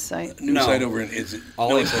news site. News No. site over in is it?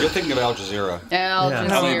 You're thinking of Al Jazeera. Al Yeah.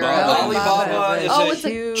 Jazeera. Alibaba is Oh, a it's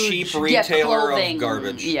a cheap Yeah, retailer clothing. of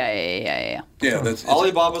garbage. Yeah. Yeah, that's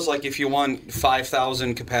Alibaba's like if you want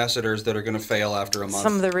 5,000 capacitors that are going to fail after a month.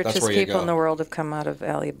 Some of the that's richest where you people go. in the world have come out of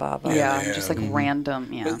Alibaba. Yeah, yeah. just like random.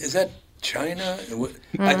 Yeah. Is that China?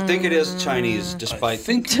 I think it is Chinese, despite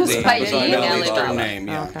think the Despite being Eastern Alibaba. name.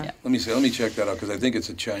 Yeah. Okay. Let me check that out because I think it's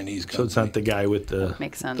a Chinese company. So it's not the guy with the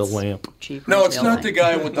Makes sense. the lamp. Cheap No, it's retailing. not the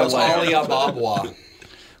guy with the That's lamp. Alibaba.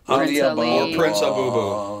 Prince Ali. Or Prince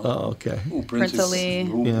Abubu. Oh, okay. Ooh, Prince Ali.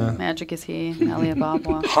 Yeah. Magic is he.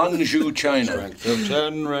 Alibaba. Hangzhou, China. Strength of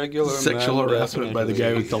 10 regular Sexual men, harassment by the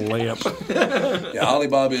guy with the lamp. Yeah,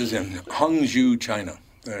 Alibaba is in Hangzhou, China.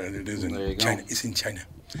 It is in There you go. China. It's in China.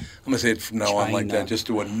 I'm going to say it from now on like China. that just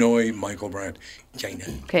to annoy Michael Brandt. China.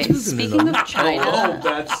 Okay, speaking of Oh, China,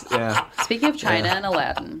 that's speaking of China and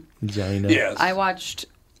Aladdin, China. Yes. I watched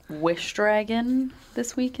Wish Dragon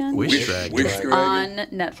this weekend Wish Dragon. Wish Dragon. on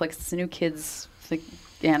Netflix. It's a new kids like,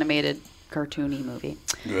 animated cartoony movie.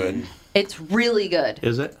 Good. It's really good.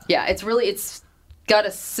 Is it? Yeah, it's got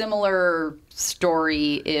a similar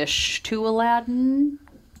story-ish to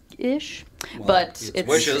Aladdin-ish, but It's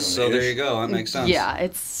wishes, so there you go. That makes sense. Yeah,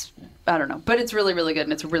 it's I don't know, but it's really, really good,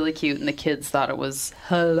 and it's really cute, and the kids thought it was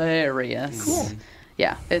hilarious. Cool.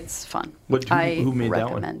 Yeah, it's fun. Who made that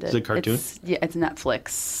one? recommend Is it a cartoon? It's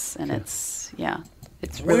Netflix, and it's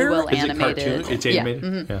really well Is it animated. cartoon? It's animated? Yeah.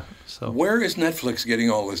 mhm. Yeah. So Where is Netflix getting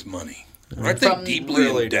all this money? Aren't they From- deeply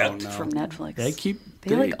Really in debt? don't know. From Netflix.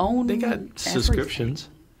 they like own They got everything. subscriptions.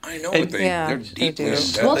 I know, And- but Yeah, they're they deeply do.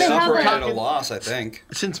 in debt. Well, they have operate a- at a loss, I think.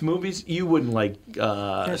 Since movies, you wouldn't like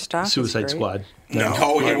stock is Suicide great. Squad. No,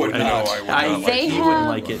 you I would would not. I would I, not like They you it. wouldn't have-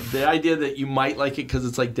 like it. The idea that you might like it because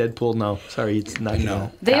it's like Deadpool, no. Sorry, it's not going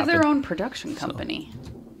to They have their own production company.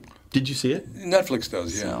 Did you see it? Netflix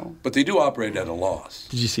does, yeah. So- But they do operate at a loss.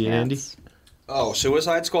 Did you see it, Yeah, Andy? it's- Oh,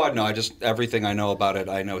 Suicide Squad? No, everything I know about it,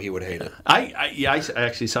 I know he would hate it. I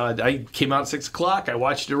actually saw it. I came out at 6 o'clock. I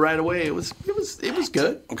watched it right away. It was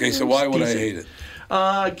good. Okay, so why would I hate it?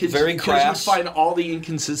 Very Because crass. you find all the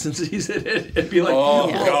inconsistencies in it and be like, Oh,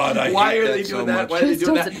 God, I why hate are that they so doing that? much. Why are they Just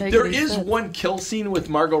doing doesn't that? make There any is sense. one kill scene with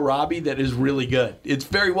Margot Robbie that is really good. It's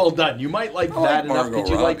very well done. You might like that enough Margot because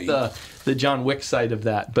you like Robbie. the John Wick side of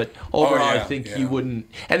that. But overall, I yeah, think yeah. you wouldn't.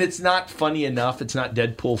 And it's not funny enough. It's not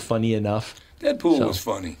Deadpool funny enough. Deadpool So- was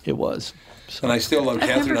funny. It was. And I still love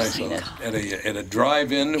Catherine. never I seen saw it at a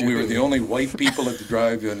drive-in. We were the only white people at the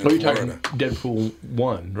drive-in in What are you talking Florida. Deadpool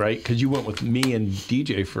 1, right? Because you went with me and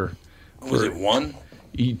DJ for. Was it one?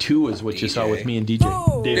 E2 is what you saw with me and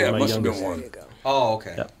DJ. David, Yeah, it my must have youngest. been one. Oh,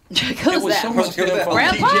 okay. Who's It was that? so much damn fun.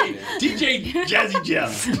 Grandpa? DJ Jazzy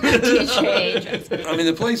Jeff. DJ. I mean,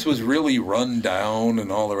 the place was really run down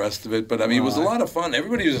and all the rest of it, but I mean, it was a lot of fun.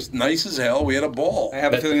 Everybody was nice as hell. We had a ball. I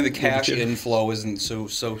have a feeling the cash inflow isn't so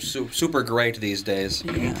super great these days.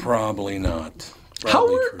 Probably not. How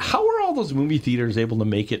were all those movie theaters able to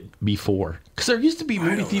make it before? Because there used to be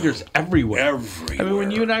movie theaters everywhere. I mean,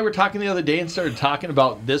 when you and I were talking the other day and started talking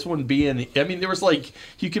about this one being, I mean, there was like,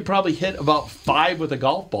 you could probably hit about 5 with a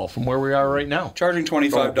golf ball from where we are right now. Charging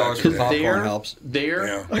 $25 for popcorn helps. There,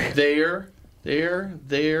 Yeah. and there.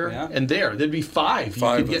 There'd be 5. You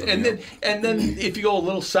could get, and then if you go a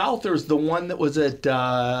little south, there's the one that was at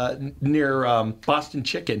near Boston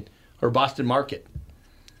Chicken or Boston Market.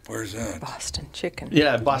 Where's that? Boston Chicken.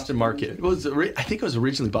 Yeah, Boston Market. It was. I think it was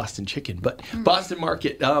originally Boston Chicken, but Boston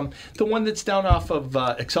Market, the one that's down off of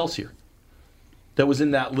Excelsior, that was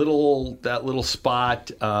in that little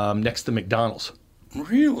spot next to McDonald's.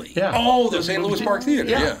 Really? Yeah. Oh, the St. Louis Park Theater.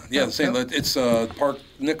 Yeah. Yeah. The St. It's Park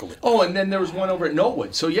Nicollet. Oh, and then there was one over at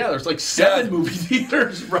Knollwood. So yeah, there's like 7 movie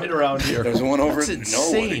theaters right around here. There's one over That's at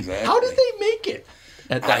insane. Knollwood. Exactly. How did they make it?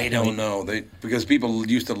 At that I don't point? know. Because people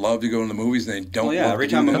used to love to go to the movies, and they don't. Well, yeah, love every to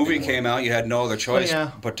do time a that movie anymore. came out, you had no other choice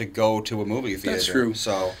yeah. but to go to a movie theater. That's true.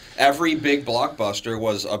 So every big blockbuster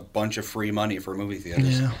was a bunch of free money for movie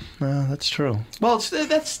theaters. Yeah, well, that's true. Well,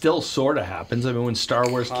 that still sort of happens. I mean, when Star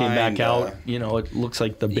Wars came back Kinda. out, it looks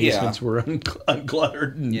like the basements were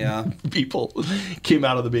uncluttered, and people came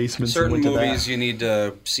out of the basements. Certain and went to movies you need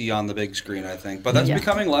to see on the big screen, I think. But that's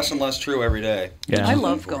becoming less and less true every day. Yeah. I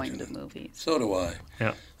love going to movies. So do I.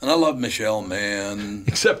 Yeah. And I love Michelle Mann.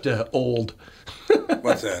 Except old.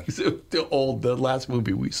 What's that? The last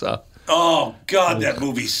movie we saw. Oh God, that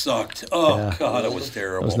movie sucked. Oh Yeah. God, it was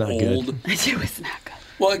terrible. It was not Old. good. It was not good.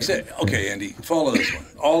 Well, okay, Andy, follow this one.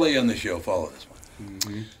 All of you on the show, follow this one.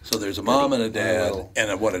 Mm-hmm. So there's a mom and a dad, and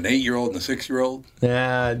an 8-year-old and a 6-year-old.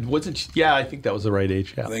 Yeah, I think that was the right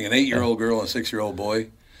age. Yeah. I think an 8-year-old girl and a 6-year-old boy.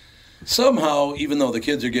 Somehow, even though the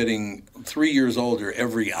kids are getting 3 years older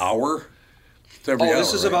every hour, it's every hour,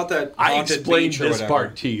 this is right? about that I haunted explained beach or this whatever.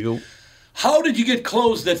 part to you. How did you get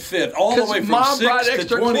clothes that fit all the way from Mom 6 brought to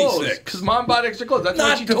extra 26? clothes. Because Mom bought extra clothes. That's Not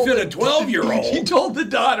what she to told fit a 12-year-old. She told the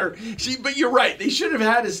daughter. But you're right. They should have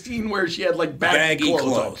had a scene where she had like baggy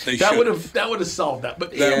clothes. They That should would have solved that.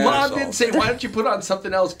 But That would've Mom solved did say, "Why don't you put on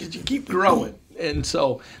something else? Because you keep growing." And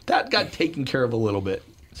so that got taken care of a little bit.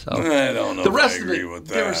 So I don't know the if rest I of agree it, with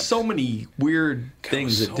there were that. so many weird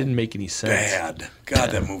things that so didn't make any sense. Bad. God,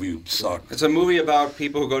 that movie sucked. It's a movie about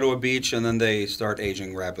people who go to a beach and then they start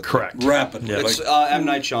aging rapidly. Correct. Rapidly. It's Like, M.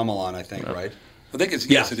 Night Shyamalan, I think, right? I think it's,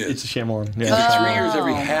 Yeah, yes, it is. it's a Shyamalan. Is Yeah, it 3 years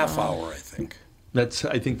every half hour, I think. I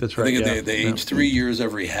think that's I right. think yeah. they age 3 years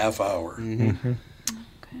every half hour. Mm-hmm.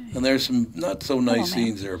 And there's some not so nice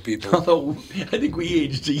scenes there, people. Although I think we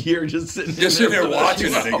aged a year just sitting Just sitting there for that watching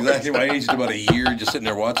 2 it. hours. Exactly. I aged about a year just sitting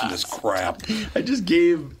there watching this crap. I just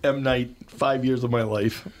gave M. Night 5 years of my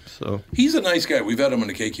life. So He's a nice guy. We've had him on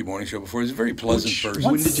the KQ Morning Show before. He's a very pleasant person.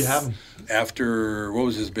 when did you have him? After, what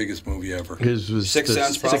was his biggest movie ever? His was Sixth the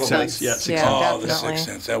Sense, probably. Sixth Sense. Yeah, Sixth Yeah. Sense. Oh, The definitely. Sixth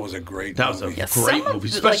Sense. That was a great That was a movie. great Some of movie,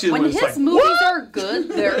 the- especially when when his it's like, movies are good,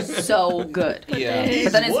 they're so good. Yeah.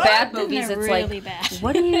 But then his What? bad Then movies, they're it's really like, bad.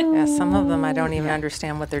 what do you? Yeah, some of them I don't even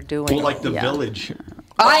understand what they're doing. well, like The Yeah. Village.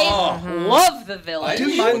 I love The Village. I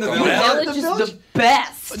didn't mind The The Village. Village is the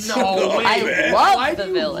best. No way, I man. love Why The do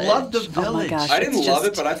you Village. love The Oh my Village? gosh, I didn't it's love it,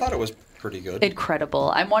 just but I thought it was pretty good.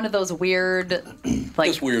 incredible. I'm one of those weird, like,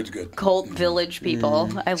 This weird's good. cult village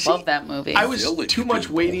people. I love that movie. I was Village too much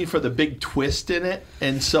people. waiting for the big twist in it,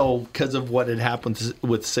 and so because of what had happened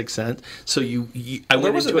with Sixth Sense, so I Well, went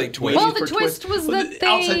there was into a big it twist. waiting Well, the for twist was Well, that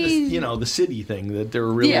outside they- the city thing that they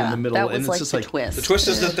were really yeah, in the middle, that and was it's like just the like twist. The twist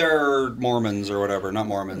is that they're Mormons or whatever, not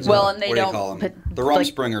Mormons. Well, and they what do you don't call them? put, The like-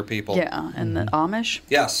 Rumspringer people. Yeah, and the Amish.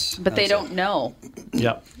 Yes. But they that's don't it. know.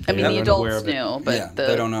 Yep. I mean, They the weren't aware adults of it. knew, but Yeah, the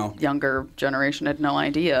they don't know. younger generation had no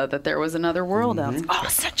idea that there was another world out there. Oh,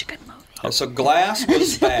 such a good movie. So Glass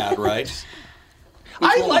was bad, right?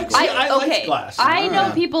 I liked okay. Glass. I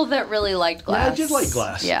know people that really liked Glass. I did like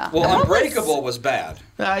Glass. Yeah. Well, That was- Unbreakable was bad.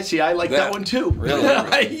 I see. I like that one too.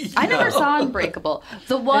 Really? I never saw Unbreakable.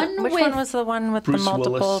 The one Which with one was the one with Bruce the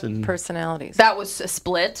multiple Willis and- personalities? that was a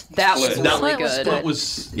Split. That was Split. really Split was good. Split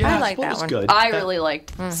was yeah. I like Split that was one. good. I really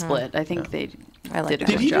liked Split. I think they I like did a that.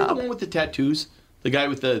 good Did he do the job. one with the tattoos? The guy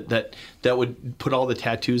with that would put all the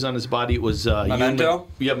tattoos on his body. It was Memento?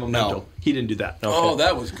 Memento. No. He didn't do that. Oh,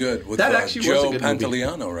 that was good. With That actually was a Joe good movie.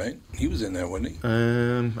 Pantoliano, right? He was in that, wasn't he? I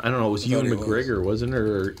don't know. It was Ewan thought he was. McGregor, wasn't it?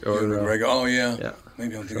 Or Ewan McGregor. Oh, yeah. yeah.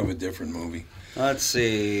 Maybe I'm thinking of a different movie. Let's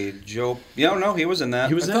see. Joe. Yeah, no, he was in that.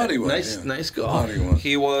 He was I in thought it. he was. Nice, yeah. nice I guy. thought he was.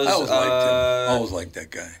 He was. I always liked him. Always liked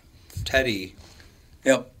that guy. Teddy.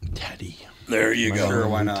 Yep. Teddy. There you go. Sure,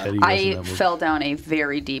 why not? Teddy was in I that movie. fell down a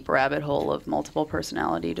very deep rabbit hole of multiple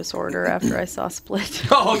personality disorder after I saw Split.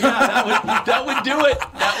 Oh yeah, that would do it.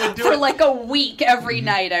 That would do For it. like a week every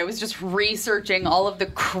night, I was just researching all of the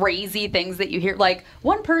crazy things that you hear. Like,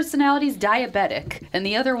 one personality's diabetic and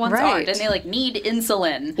the other ones Right. aren't, and they like need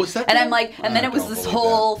insulin. Was that and the I'm like, and then I it was don't this believe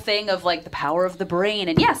whole thing of like the power of the brain.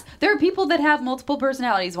 And yes, there are people that have multiple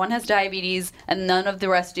personalities. One has diabetes and none of the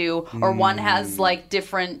rest do, or one has like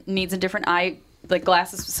needs a different eye, like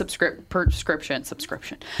glasses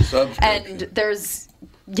prescription. And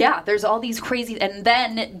there's all these crazy, and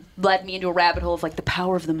then it led me into a rabbit hole of like the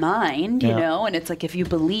power of the mind, you Yeah. know, and it's like if you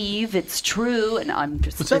believe it's true, and I'm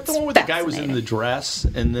just Was that the it's one where the guy was in the fascinating. dress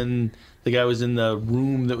and then the guy was in the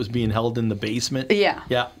room that was being held in the basement? Yeah.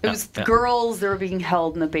 Yeah. It was girls that were being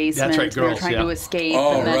held in the basement. That's right, They were girls, trying yeah. to escape.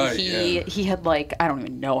 Oh, and then right, he had like, I don't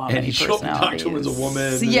even know how And many he showed up and talked to him as a personalities.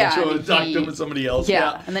 woman. And Yeah. then showed up and and talked to him he- as somebody else.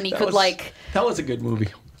 Yeah. And then he That could was- like, That was a good movie.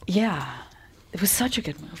 yeah. It was such a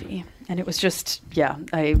good movie. And it was just, yeah,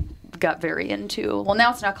 I got very into, well, now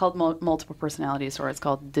it's not called multiple personality disorder. It's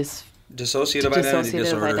called Dissociative identity dissociative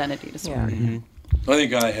disorder. identity disorder. I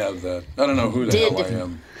think I have that. I don't know who the Did. hell I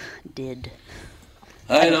am. Did.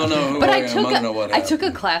 I don't know who But I I am. took I don't know what I took a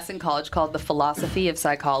happened. class in college called The Philosophy of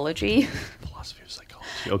Psychology. Philosophy of psychology.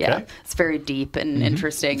 Okay. Yeah, it's very deep and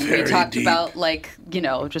interesting. Very we talked deep. about like, you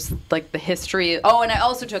know, just like the history. Oh, and I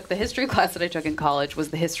also took the history class that I took in college was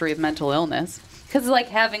the history of mental illness. Because like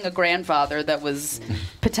having a grandfather that was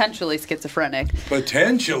potentially schizophrenic.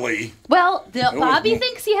 Potentially. Well, was Bobby more-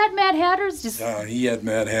 thinks he had Mad Hatters just He had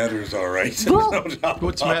Mad Hatters, all right. Well- No doubt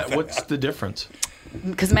What's about that. what's the difference?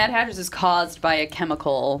 because Mad Hatters is caused by a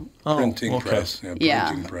chemical. Oh, Printing okay. press. Yeah,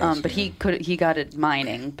 Printing press. but he got it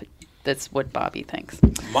mining. But that's what Bobby thinks.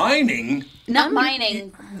 Mining? Not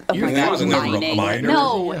mining. Oh Your my dad God, was never a mining. miner?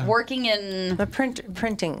 No, Yeah. working in The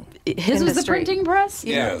printing. his was the industry. printing press.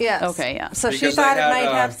 Yeah. Yes. Okay, yeah. So she Because they thought it had,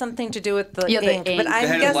 might have something to do with the Yeah, the ink, ink. but I'm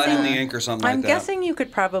They had lead in the guessing ink or something I'm like that. guessing you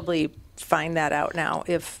could probably find that out now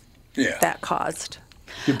if Yeah. that caused.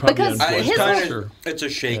 You'd probably Because unplug It's his that, kind whole- sure. of it's a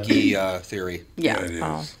shaky theory. Yeah, it is.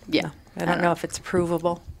 Oh. yeah. I don't know if it's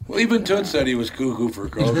provable. Well, even Toot said he was cuckoo for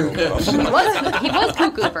Cocoa Puffs. He was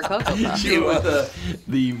cuckoo for Cocoa Puffs. You with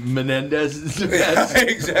the Menendez. Yeah,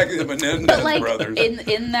 exactly, the Menendez But like brothers.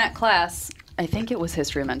 in that class, I think it was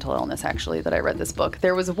history of mental illness actually that I read this book.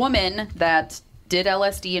 There was a woman that did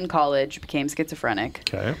LSD in college, became schizophrenic.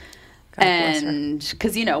 Okay. And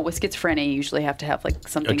because you know with schizophrenia you usually have to have like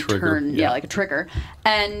something trigger, turn yeah. like a trigger,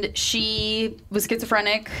 and she was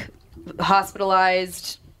schizophrenic,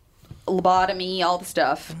 hospitalized, lobotomy, all the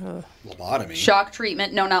stuff. Lobotomy. Shock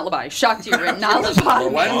treatment. No, not lobotomy. Shock treatment, not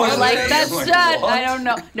lobotomy. When was Like this? that's Like, not. what? I don't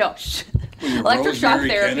know. No. Electroshock Rosemary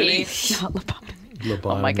therapy. Kennedy? Not lobotomy. Oh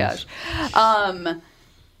Lobotomies. my gosh.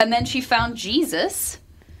 And then she found Jesus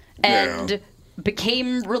and Yeah.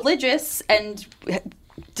 became religious and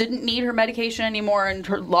didn't need her medication anymore and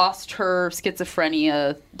lost her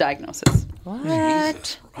schizophrenia diagnosis.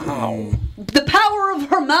 What? Wow. The power of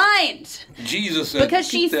her mind. Jesus said, Because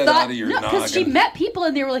she keep that thought, out of your no, because she noggin. met people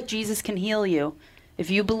and they were like, Jesus can heal you. If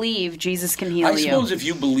you believe, Jesus can heal I you. suppose if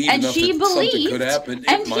you believe And enough she that something believed, could happen,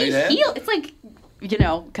 and it might he happen. healed. It's like, you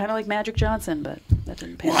know, kind of like Magic Johnson, but That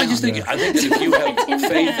didn't pan Well, I out. just think that if you have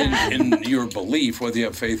faith in your belief, whether you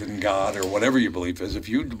have faith in God or whatever your belief is, if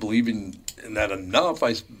you believe in that enough,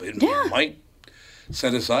 it might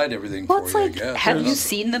set aside everything Well, for it's you, like, I guess. have you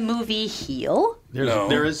seen the movie Heal?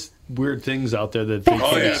 There is weird things out there that they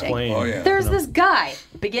can't explain. There's this guy,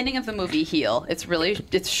 beginning of the movie Heal.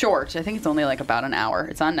 It's short. I think it's only like about an hour.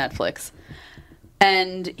 It's on Netflix.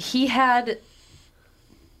 And he had,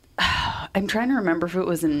 I'm trying to remember if it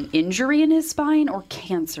was an injury in his spine or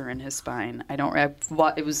cancer in his spine.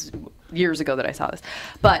 It was years ago that I saw this.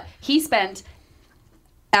 But he spent,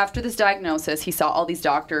 after this diagnosis, he saw all these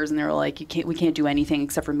doctors, and they were like, we can't do anything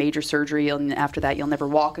except for major surgery, and after that, you'll never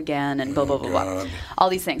walk again, and blah, blah, blah, blah. All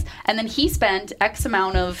these things. And then he spent X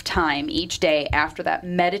amount of time each day after that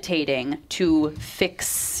meditating to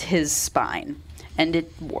fix his spine. And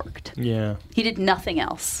it worked. Yeah. He did nothing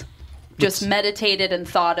else. Just meditated and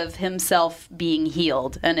thought of himself being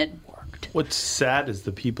healed, and it worked. What's sad is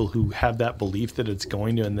the people who have that belief that it's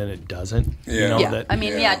going to and then it doesn't. Yeah. You know, Yeah. that, I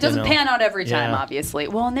mean, it doesn't pan out every time, Yeah. obviously.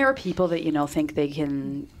 Well, and there are people that, think they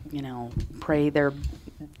can, pray their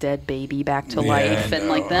dead baby back to life.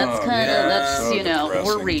 And, that's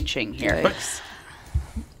we're reaching here.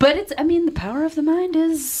 But it's, the power of the mind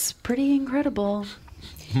is pretty incredible.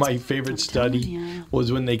 My favorite study was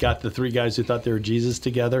when they got the three guys who thought they were Jesus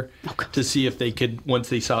together to see if they could, once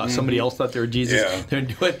they saw somebody else thought they were Jesus, they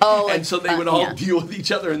would do it. And so they would all deal with each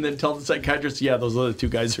other and then tell the psychiatrist, those other two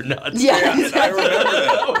guys are nuts. Yeah, I remember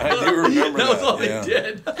that. I do remember that. That was all they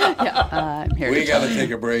did. I'm here We got to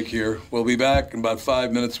take a break here. We'll be back in about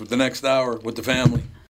 5 minutes with the next hour with the family.